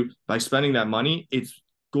promise you, by spending that money, it's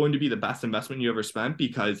going to be the best investment you ever spent,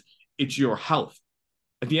 because it's your health.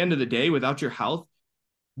 At the end of the day, without your health,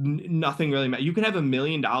 nothing really matters. You can have $1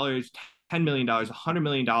 million, $10 million, $100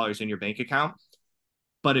 million in your bank account,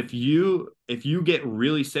 but if you get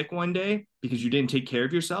really sick one day because you didn't take care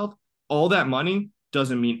of yourself, all that money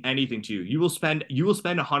doesn't mean anything to you. You will spend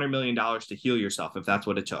 $100 million to heal yourself if that's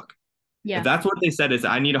what it took. Yeah. If that's what they said is,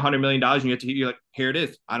 I need $100 million, and you have to, you're like, here it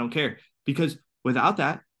is. I don't care, because without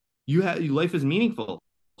that, your life is meaningful.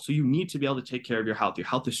 So you need to be able to take care of your health. Your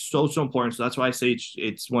health is so important. So that's why I say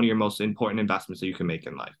it's one of your most important investments that you can make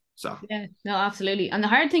in life. So yeah, no, absolutely. And the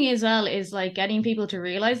hard thing as well is like getting people to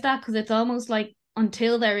realize that, because it's almost like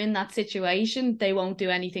until they're in that situation, they won't do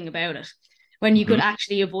anything about it, when you could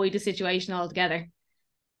actually avoid the situation altogether.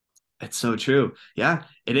 It's so true. Yeah,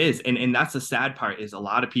 it is. And that's the sad part, is a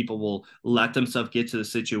lot of people will let themselves get to the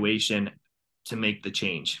situation to make the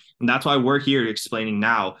change. And that's why we're here explaining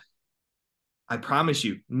now. I promise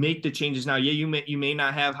you, make the changes now. Yeah, you may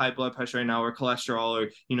not have high blood pressure right now, or cholesterol, or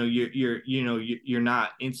you're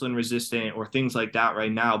not insulin resistant or things like that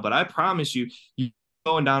right now. But I promise you, you're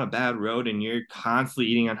going down a bad road and you're constantly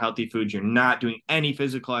eating unhealthy foods. You're not doing any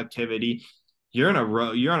physical activity. You're on a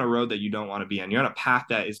road that you don't want to be on. You're on a path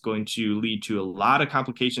that is going to lead to a lot of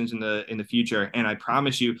complications in the future. And I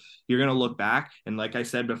promise you, you're going to look back, and like I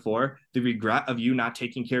said before, the regret of you not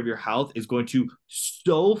taking care of your health is going to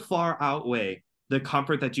so far outweigh the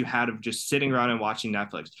comfort that you had of just sitting around and watching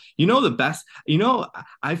Netflix. The best,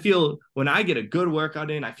 I feel when I get a good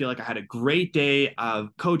workout in, I feel like I had a great day of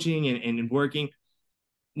coaching and working.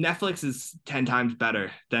 Netflix is 10 times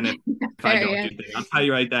better than if I Fair, don't yeah. do things. I'll tell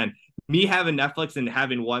you right then. Me having Netflix and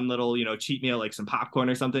having one little, cheat meal, like some popcorn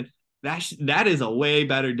or something, that is a way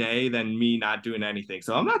better day than me not doing anything.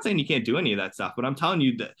 So I'm not saying you can't do any of that stuff, but I'm telling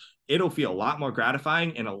you that it'll feel a lot more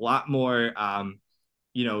gratifying and a lot more,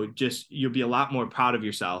 just you'll be a lot more proud of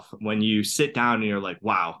yourself when you sit down and you're like,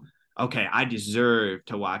 wow, okay, I deserve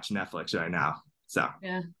to watch Netflix right now. So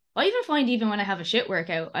Yeah. I even find even when I have a shit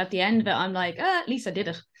workout, at the end of it, I'm like, at least I did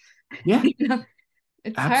it. yeah, You know,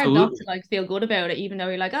 it's hard not to absolutely. like feel good about it, even though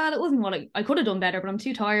you're like, that wasn't what I could have done better, but I'm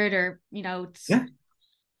too tired, or it's Yeah. sometimes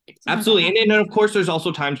that Absolutely. And happens. then, of course, there's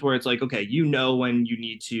also times where it's like, okay, when you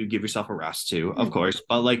need to give yourself a rest too, of Mhm. course.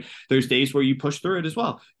 But like there's days where you push through it as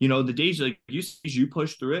well. The days like you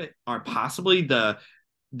push through it are possibly the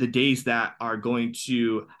days that are going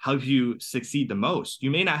to help you succeed the most.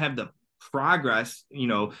 You may not have the progress,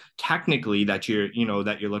 technically that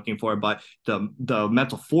you're looking for, but the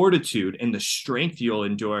mental fortitude and the strength you'll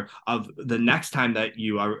endure of the next time that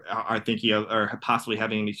you are thinking of or possibly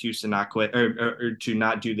having an excuse to not quit or to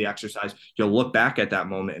not do the exercise. You'll look back at that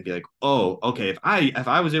moment and be like, oh, okay, if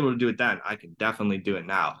I was able to do it then, I can definitely do it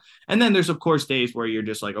now. And then there's of course days where you're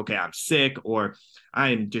just like, okay, I'm sick or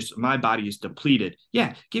my body is depleted.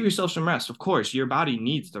 Yeah, give yourself some rest. Of course, your body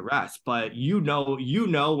needs the rest, but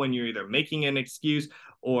when you're either making an excuse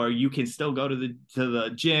or you can still go to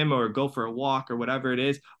the gym or go for a walk or whatever it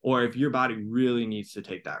is, or if your body really needs to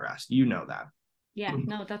take that rest, that. Yeah,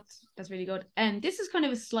 no, that's really good. And this is kind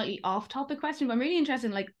of a slightly off topic question, but I'm really interested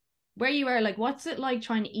in like where you are, like what's it like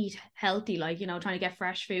trying to eat healthy, like trying to get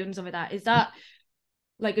fresh food and stuff like that. Is that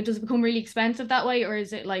like it does it become really expensive that way, or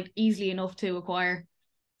is it like easily enough to acquire?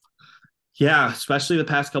 Yeah, especially the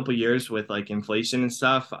past couple of years with like inflation and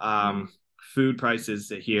stuff. Mm. Food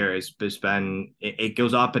prices here has been it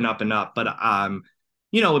goes up and up and up. But I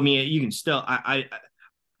mean, you can still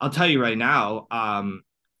I'll tell you right now,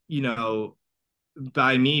 you know,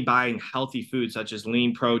 by me buying healthy foods such as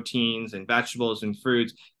lean proteins and vegetables and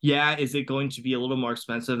fruits, yeah, is it going to be a little more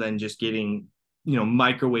expensive than just getting,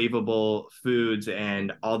 microwavable foods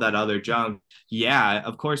and all that other junk? Yeah,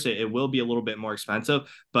 of course it will be a little bit more expensive,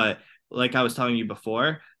 but like I was telling you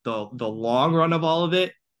before, the long run of all of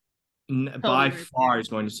it Totally by worth it. far is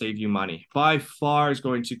going to save you money. By far is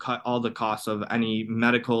going to cut all the costs of any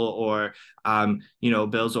medical or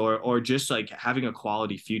bills or just like having a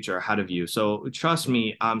quality future ahead of you. So trust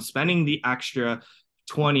me, spending the extra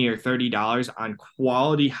 $20 or $30 on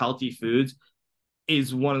quality healthy foods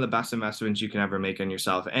is one of the best investments you can ever make on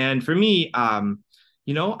yourself. And for me,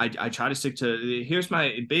 I try to stick to here's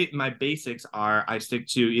my basics are I stick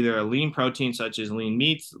to either a lean protein such as lean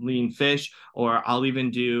meats, lean fish, or I'll even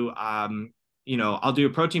do I'll do a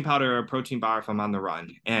protein powder or a protein bar if I'm on the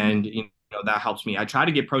run. And that helps me. I try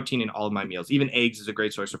to get protein in all of my meals. Even eggs is a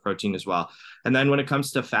great source of protein as well. And then when it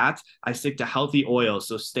comes to fats, I stick to healthy oils.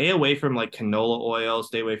 So stay away from like canola oil,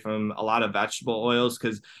 stay away from a lot of vegetable oils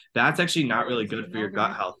because that's actually not really good for your Over gut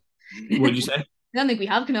here. health. Would you say? I don't think we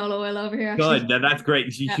have canola oil over here actually. Good. That's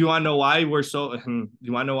great. Yeah. You want to know why we're so?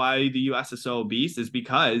 You want to know why the U.S. is so obese? Is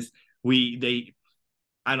because we they.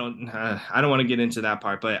 I don't want to get into that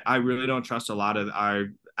part, but I really don't trust a lot of our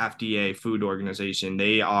FDA food organization.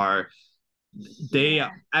 They Yeah.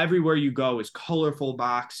 everywhere you go is colorful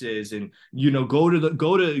boxes, and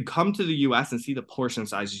come to the U.S. and see the portion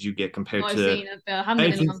sizes you get Oh, compared I've to. seen it. I haven't been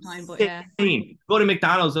in It's a long time, but yeah. insane. Go to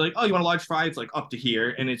McDonald's, they're like, "Oh, you want a large fry?" It's like up to here,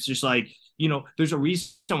 and it's just like there's a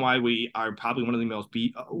reason why we are probably one of the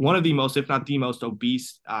most, if not the most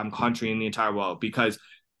obese country in the entire world. Because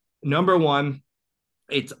number one,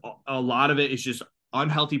 it's a lot of it is just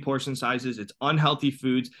unhealthy portion sizes. It's unhealthy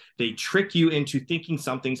foods. They trick you into thinking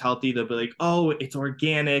something's healthy. They'll be like, "Oh, it's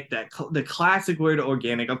organic." The classic word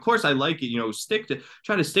organic. Of course, I like it.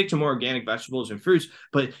 Try to stick to more organic vegetables and fruits.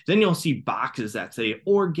 But then you'll see boxes that say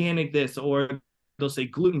organic this or they'll say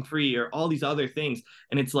gluten free or all these other things,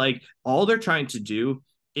 and it's like all they're trying to do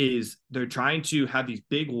is they're trying to have these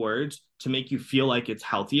big words to make you feel like it's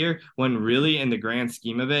healthier when really in the grand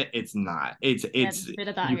scheme of it it's not. Yeah, It's there's a bit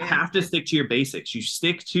of that you here. have to stick to your basics. You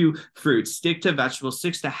stick to fruits, stick to vegetables,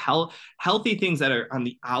 stick to healthy things that are on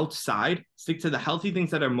the outside, stick to the healthy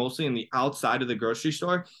things that are mostly on the outside of the grocery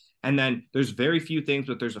store. And then there's very few things,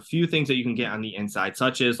 but there's a few things that you can get on the inside,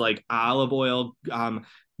 such as like olive oil,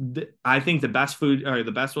 I think the best food or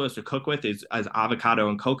the best oils to cook with is avocado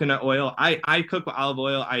and coconut oil. I cook with olive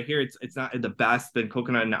oil. I hear it's not the best, but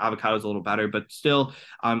coconut and avocado is a little better, but still,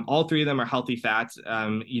 all three of them are healthy fats.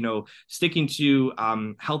 Sticking to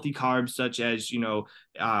healthy carbs such as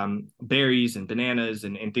berries and bananas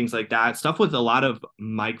and things like that. Stuff with a lot of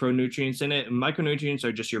micronutrients in it. Micronutrients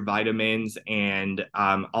are just your vitamins and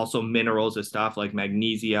also minerals and stuff like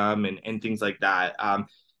magnesium and things like that.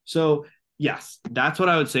 So yes, that's what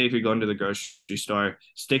I would say if you're going to the grocery store.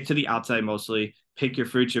 Stick to the outside mostly. Pick your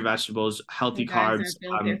fruits, your vegetables, healthy Like ours are carbs,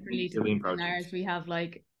 built differently to lean in proteins. ours. We have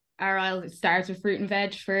like our aisle, it starts with fruit and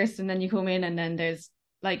veg first, and then you come in, and then there's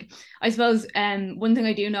like, I suppose one thing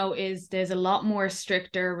I do know is there's a lot more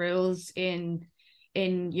stricter rules in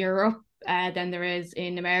Europe than there is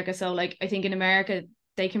in America. So like I think in America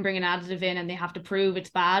they can bring an additive in and they have to prove it's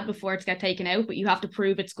bad before it's get taken out, but you have to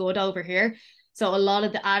prove it's good over here. So a lot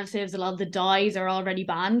of the additives, a lot of the dyes are already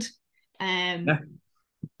banned. Um, Yeah.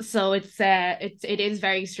 so it is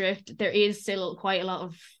very strict. There is still quite a lot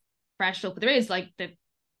of fresh stuff, but there is like the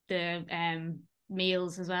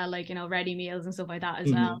meals as well, like ready meals and stuff like that as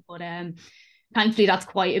Mm-hmm. well. But thankfully that's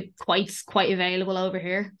quite available over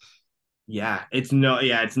here. It's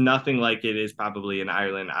nothing like it is probably in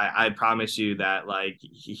Ireland. I promise you that like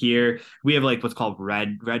here we have like what's called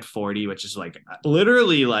red 40, which is like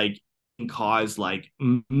literally like can cause like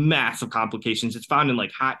massive complications. It's found in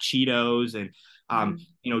like hot Cheetos and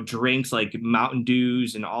Mm. drinks like Mountain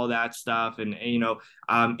Dews and all that stuff.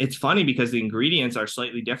 It's funny because the ingredients are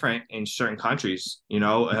slightly different in certain countries. They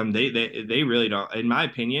really don't, in my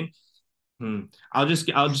opinion. I'll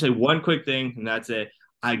just say one quick thing, and that's it.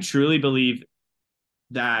 I truly believe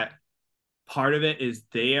that part of it is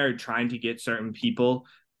they are trying to get certain people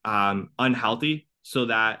unhealthy so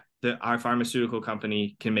that our pharmaceutical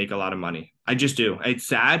company can make a lot of money. I just do. It's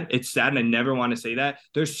sad. It's sad, and I never want to say that.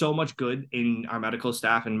 There's so much good in our medical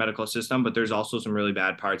staff and medical system, but there's also some really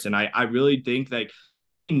bad parts. And I really think that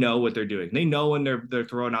know what they're doing. They know when they're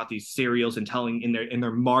throwing out these cereals and telling in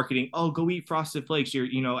their marketing, oh, go eat Frosted Flakes.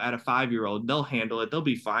 You're at a 5-year-old, they'll handle it. They'll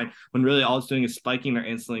be fine. When really all it's doing is spiking their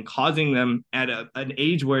insulin, causing them at an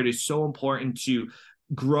age where it is so important to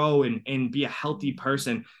grow and be a healthy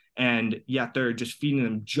person. And yet they're just feeding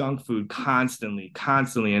them junk food constantly.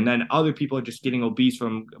 And then other people are just getting obese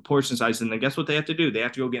from portion size. And then guess what they have to do? They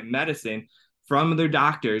have to go get medicine from their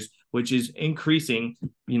doctors, which is increasing,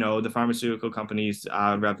 the pharmaceutical companies'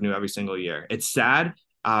 revenue every single year. It's sad.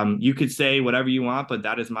 You could say whatever you want, but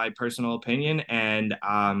that is my personal opinion, and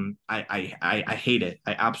I hate it.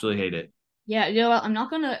 I absolutely hate it. Yeah, what? I'm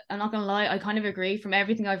not gonna lie. I kind of agree from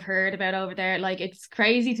everything I've heard about over there. Like it's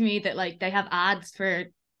crazy to me that like they have ads for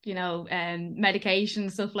medication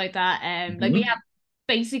stuff like that. Like we Mm-hmm. have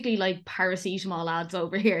basically like paracetamol ads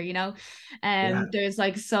over here. Yeah. There's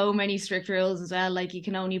like so many strict rules as well. Like you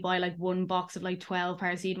can only buy like one box of like 12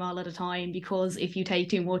 paracetamol at a time because if you take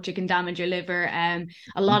too much, it can damage your liver.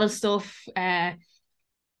 A lot of stuff.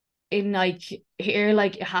 In like here,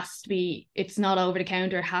 like it has to be, it's not over the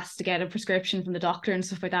counter, it has to get a prescription from the doctor and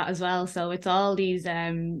stuff like that as well. So it's all these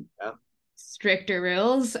Yeah. stricter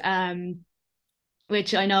rules,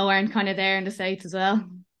 which I know aren't kind of there in the States as well.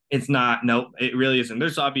 It's not. Nope, it really isn't.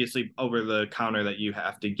 There's obviously over the counter that you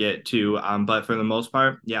have to get to, but for the most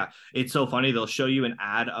part, yeah, it's so funny. They'll show you an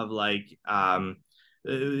ad of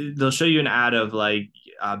they'll show you an ad of like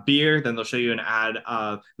beer, then they'll show you an ad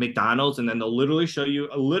of McDonald's, and then they'll literally show you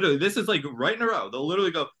literally this is like right in a row. They'll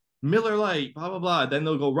literally go Miller Lite, blah blah blah. Then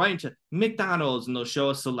they'll go right into McDonald's, and they'll show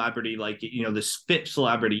a celebrity like this fit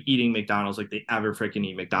celebrity eating McDonald's like they ever freaking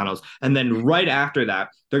eat McDonald's, and then right after that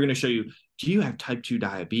they're gonna show you, do you have type 2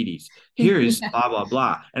 diabetes? Here is Yeah. blah, blah,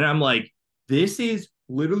 blah. And I'm like, this is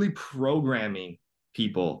literally programming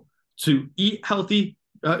people to eat healthy,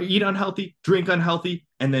 eat unhealthy, drink unhealthy,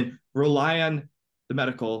 and then rely on the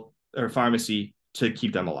medical or pharmacy to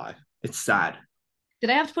keep them alive. It's sad. Did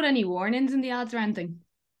I have to put any warnings in the ads or anything?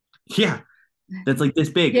 Yeah, that's like this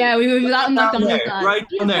big. Yeah, we that in Down McDonald's there, ads. right down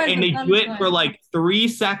Jesus there. Christ, And they do McDonald's it for ads. like 3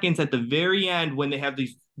 seconds at the very end when they have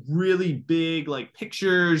these really big like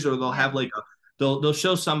pictures, or they'll Yeah. have like they'll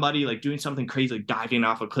show somebody like doing something crazy, like diving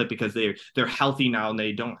off a cliff because they're healthy now and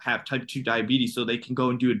they don't have type 2 diabetes, so they can go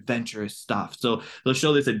and do adventurous stuff. So they'll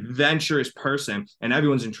show this adventurous person and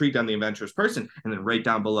everyone's intrigued on the adventurous person, and then right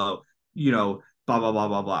down below, blah blah blah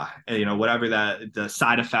blah blah. And, whatever that the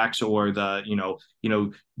side effects or the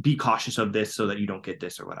be cautious of this so that you don't get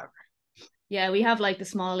this or whatever. Yeah, we have like the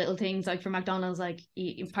small little things like for McDonald's, like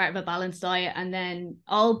eating part of a balanced diet, and then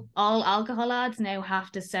all alcohol ads now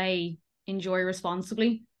have to say enjoy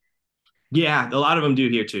responsibly. Yeah, a lot of them do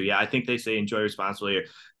here too. Yeah, I think they say enjoy responsibly or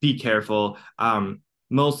be careful.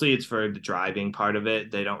 Mostly it's for the driving part of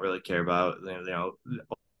it. They don't really care about,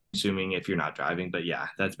 consuming if you're not driving. But yeah,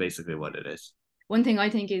 that's basically what it is. One thing I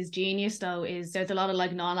think is genius though is there's a lot of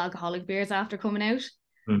like non-alcoholic beers after coming out,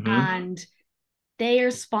 Hmm. and they are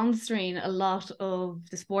sponsoring a lot of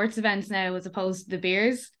the sports events now as opposed to the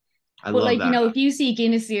beers. I But love like, that. if you see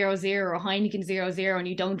Guinness 0.0 or Heineken 0.0 and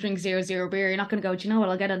you don't drink 0.0 beer, you're not gonna go, do you know what,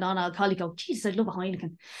 I'll get a non-alcoholic. Go, Jesus, I love a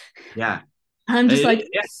Heineken. Yeah. And I'm just like,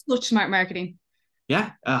 Yeah. such smart marketing.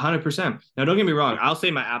 Yeah, 100%. Now, don't get me wrong. I'll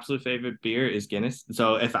say my absolute favorite beer is Guinness.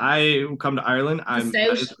 So if I come to Ireland, It's a stout,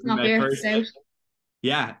 that is it's not my beer, it's a first. stout.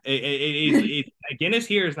 Yeah, Guinness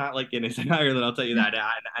here is not like Guinness in Ireland. I'll tell you that,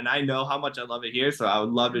 and I know how much I love it here, so I would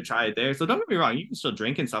love to try it there. So don't get me wrong, you can still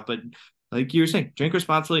drink and stuff, but like you were saying, drink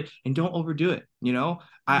responsibly and don't overdo it.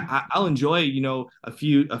 I'll enjoy a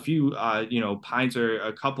few pints or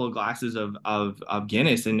a couple of glasses of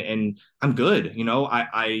Guinness, and I'm good.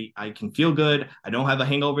 I can feel good. I don't have a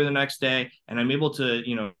hangover the next day, and I'm able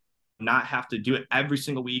to not have to do it every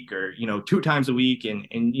single week or 2 times a week, and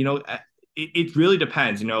it really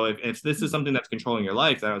depends. If this is something that's controlling your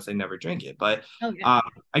life, then I would say never drink it. But Oh yeah.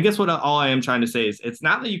 I guess what all I am trying to say is it's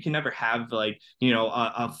not that you can never have like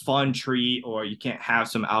a fun treat or you can't have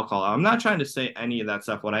some alcohol. I'm not trying to say any of that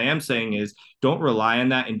stuff. What I am saying is don't rely on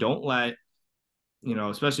that and don't let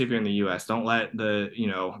especially if you're in the U.S. don't let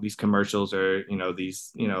these commercials or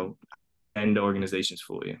these end organizations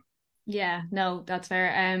fool you. Yeah, no, that's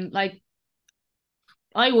fair. Like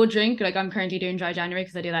I would drink, like I'm currently doing dry January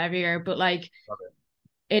because I do that every year, but like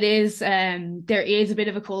it is there is a bit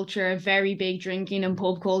of a culture, a very big drinking and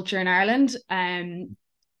pub culture in Ireland,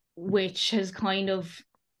 which has kind of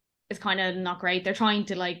not great. They're trying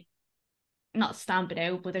to like not stamp it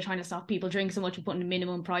out, but they're trying to stop people drinking so much and putting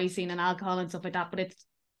minimum pricing and alcohol and stuff like that. But it's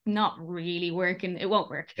not really working. It won't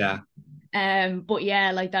work. Yeah. But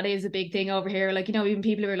yeah, like that is a big thing over here. Like, even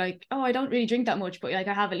people who are like, oh, I don't really drink that much, but like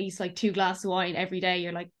I have at least like 2 glasses of wine every day.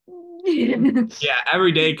 You're like, Yeah,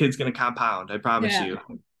 every day kid's gonna compound, I promise yeah. you.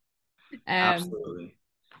 Um, Absolutely.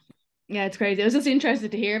 yeah, it's crazy. I was just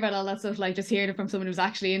interested to hear about all that stuff, like just hearing it from someone who's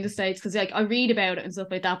actually in the States, because like I read about it and stuff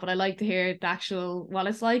like that, but I like to hear the actual what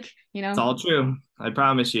it's like. It's all true. I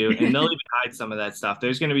promise you. And they'll even hide some of that stuff.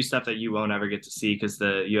 There's going to be stuff that you won't ever get to see because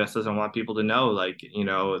the US doesn't want people to know, like,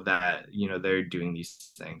 that, they're doing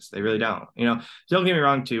these things. They really don't. Don't get me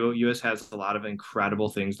wrong, too. US has a lot of incredible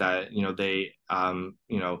things that,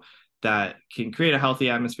 that can create a healthy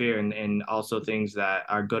atmosphere and also things that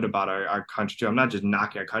are good about our country, too. I'm not just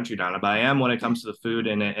knocking our country down, but I am when it comes to the food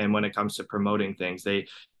and when it comes to promoting things. You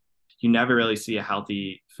never really see a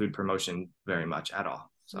healthy food promotion very much at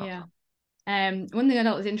all. So. Yeah. One thing I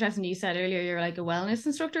thought was interesting, you said earlier you're like a wellness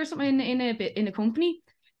instructor or something in a company.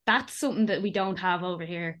 That's something that we don't have over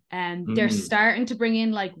here. And they're Mm. starting to bring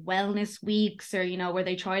in like wellness weeks, or where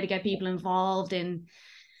they try to get people involved in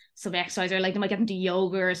some exercise, or like they might get them to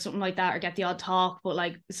yoga or something like that, or get the odd talk. But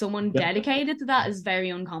like someone Yep. dedicated to that is very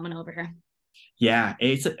uncommon over here. Yeah,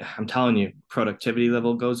 I'm telling you, productivity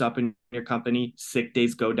level goes up in your company, sick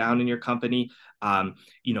days go down in your company. Um,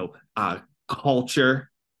 Culture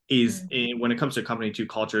is Mm. when it comes to a company too,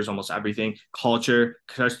 culture is almost everything. Culture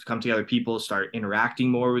starts to come together, people start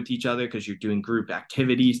interacting more with each other because you're doing group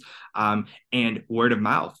activities, and word of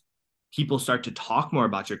mouth. People start to talk more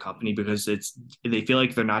about your company because they feel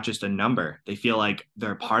like they're not just a number. They feel like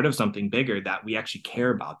they're part of something bigger, that we actually care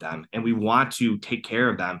about them and we want to take care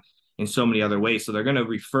of them in so many other ways. So they're going to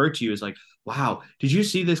refer to you as like, wow, did you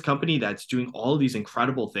see this company that's doing all of these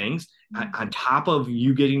incredible things on top of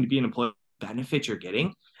you getting to be an employee, benefits you're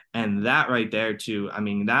getting? And that right there too, I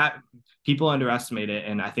mean, that people underestimate it.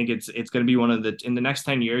 And I think it's going to be one of in the next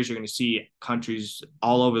 10 years, you're going to see countries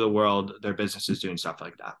all over the world, their businesses doing stuff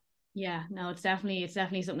like that. Yeah, no, it's definitely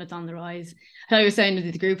something that's on the rise. I was saying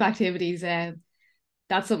with the group activities,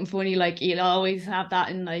 that's something funny. Like you'll always have that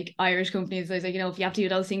in like Irish companies. There's like, if you have to do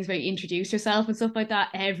those things where you introduce yourself and stuff like that,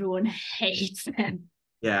 everyone hates them.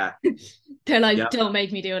 Yeah. They're like, Yeah. don't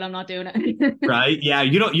make me do it. I'm not doing it. Right. Yeah.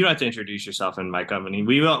 You don't have to introduce yourself in my company.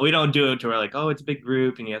 We don't do it to where like, oh, it's a big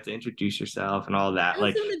group and you have to introduce yourself and all that. Tell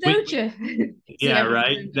Like something we about you. See yeah, everyone's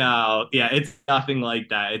right. doing that. No, yeah, it's nothing like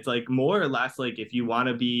that. It's like more or less like if you want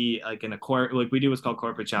to be like in a court, like we do what's called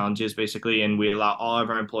corporate challenges basically, and we allow all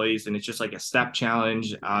of our employees, and it's just like a step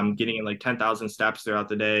challenge, getting in like 10,000 steps throughout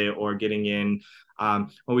the day, or getting in,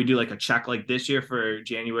 when we do like a check, like this year for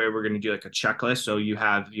January, we're going to do like a checklist. So you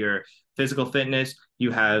have your physical fitness,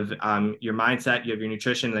 you have your mindset, you have your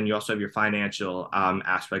nutrition, and then you also have your financial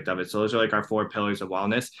aspect of it. So those are like our 4 pillars of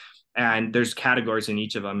wellness. and there's categories in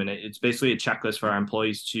each of them, and it's basically a checklist for our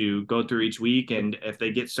employees to go through each week, and if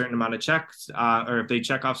they get certain amount of checks, or if they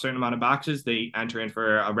check off certain amount of boxes, they enter in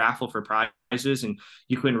for a raffle for prizes, and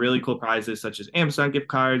you can win really cool prizes such as Amazon gift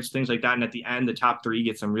cards, things like that. And at the end, the top three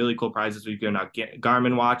get some really cool prizes. We've given out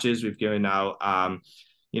Garmin watches, we've given out Apple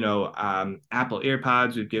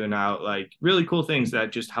AirPods, we've given out like really cool things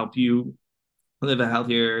that just help you live a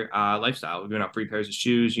healthier lifestyle. We've given out free pairs of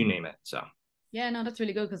shoes, you name it. So yeah, no, that's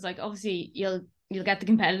really good, because like obviously you'll get the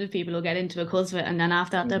competitive people who'll get into a cause of it, and then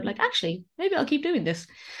after that they'll be like, actually, maybe I'll keep doing this.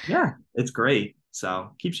 yeah, it's great.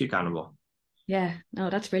 So keeps you accountable. Yeah, no,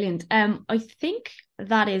 that's brilliant. I think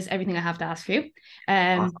that is everything I have to ask you.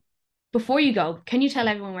 Awesome. Before you go, can you tell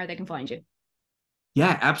everyone where they can find you?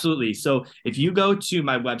 Yeah, absolutely. So if you go to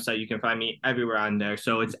my website, you can find me everywhere on there.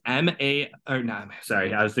 So it's sorry,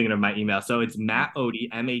 I was thinking of my email. So it's Matt Ode,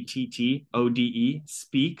 MATTODE,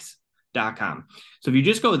 speaks.com. So if you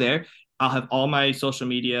just go there, I'll have all my social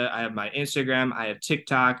media. I have my Instagram, I have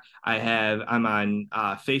TikTok, I'm on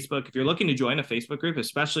Facebook. If you're looking to join a Facebook group,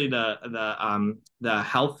 especially the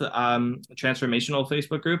health transformational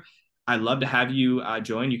Facebook group, I'd love to have you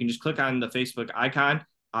join. You can just click on the Facebook icon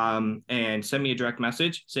and send me a direct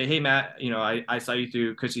message. Say, hey, Matt, I saw you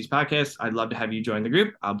through Chrissy's podcast. I'd love to have you join the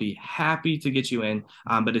group. I'll be happy to get you in.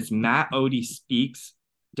 But it's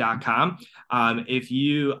mattodespeaks.com. If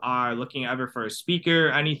you are looking ever for a speaker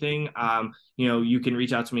or anything, you can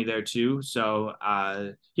reach out to me there too. So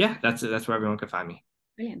yeah, that's where everyone can find me.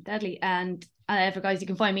 Brilliant, deadly. And for guys, you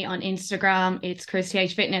can find me on Instagram. It's Christy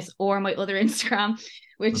H Fitness, or my other Instagram,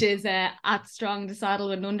 which is at Strong the Saddle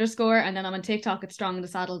with an underscore. And then I'm on TikTok at Strong the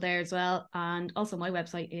Saddle there as well. And also my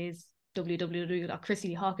website is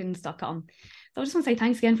www.chrissyhawkins.com. So I just want to say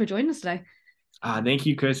thanks again for joining us today. Thank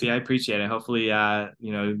you, Chrissy. I appreciate it. Hopefully,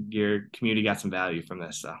 your community got some value from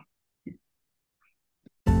this. So.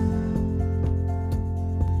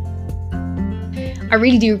 I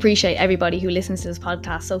really do appreciate everybody who listens to this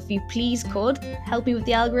podcast. So if you please could help me with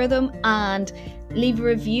the algorithm and leave a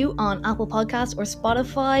review on Apple Podcasts or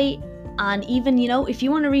Spotify. And even, if you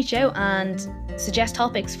want to reach out and suggest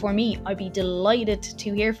topics for me, I'd be delighted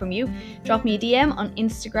to hear from you. Drop me a DM on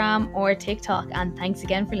Instagram or TikTok. And thanks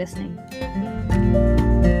again for listening.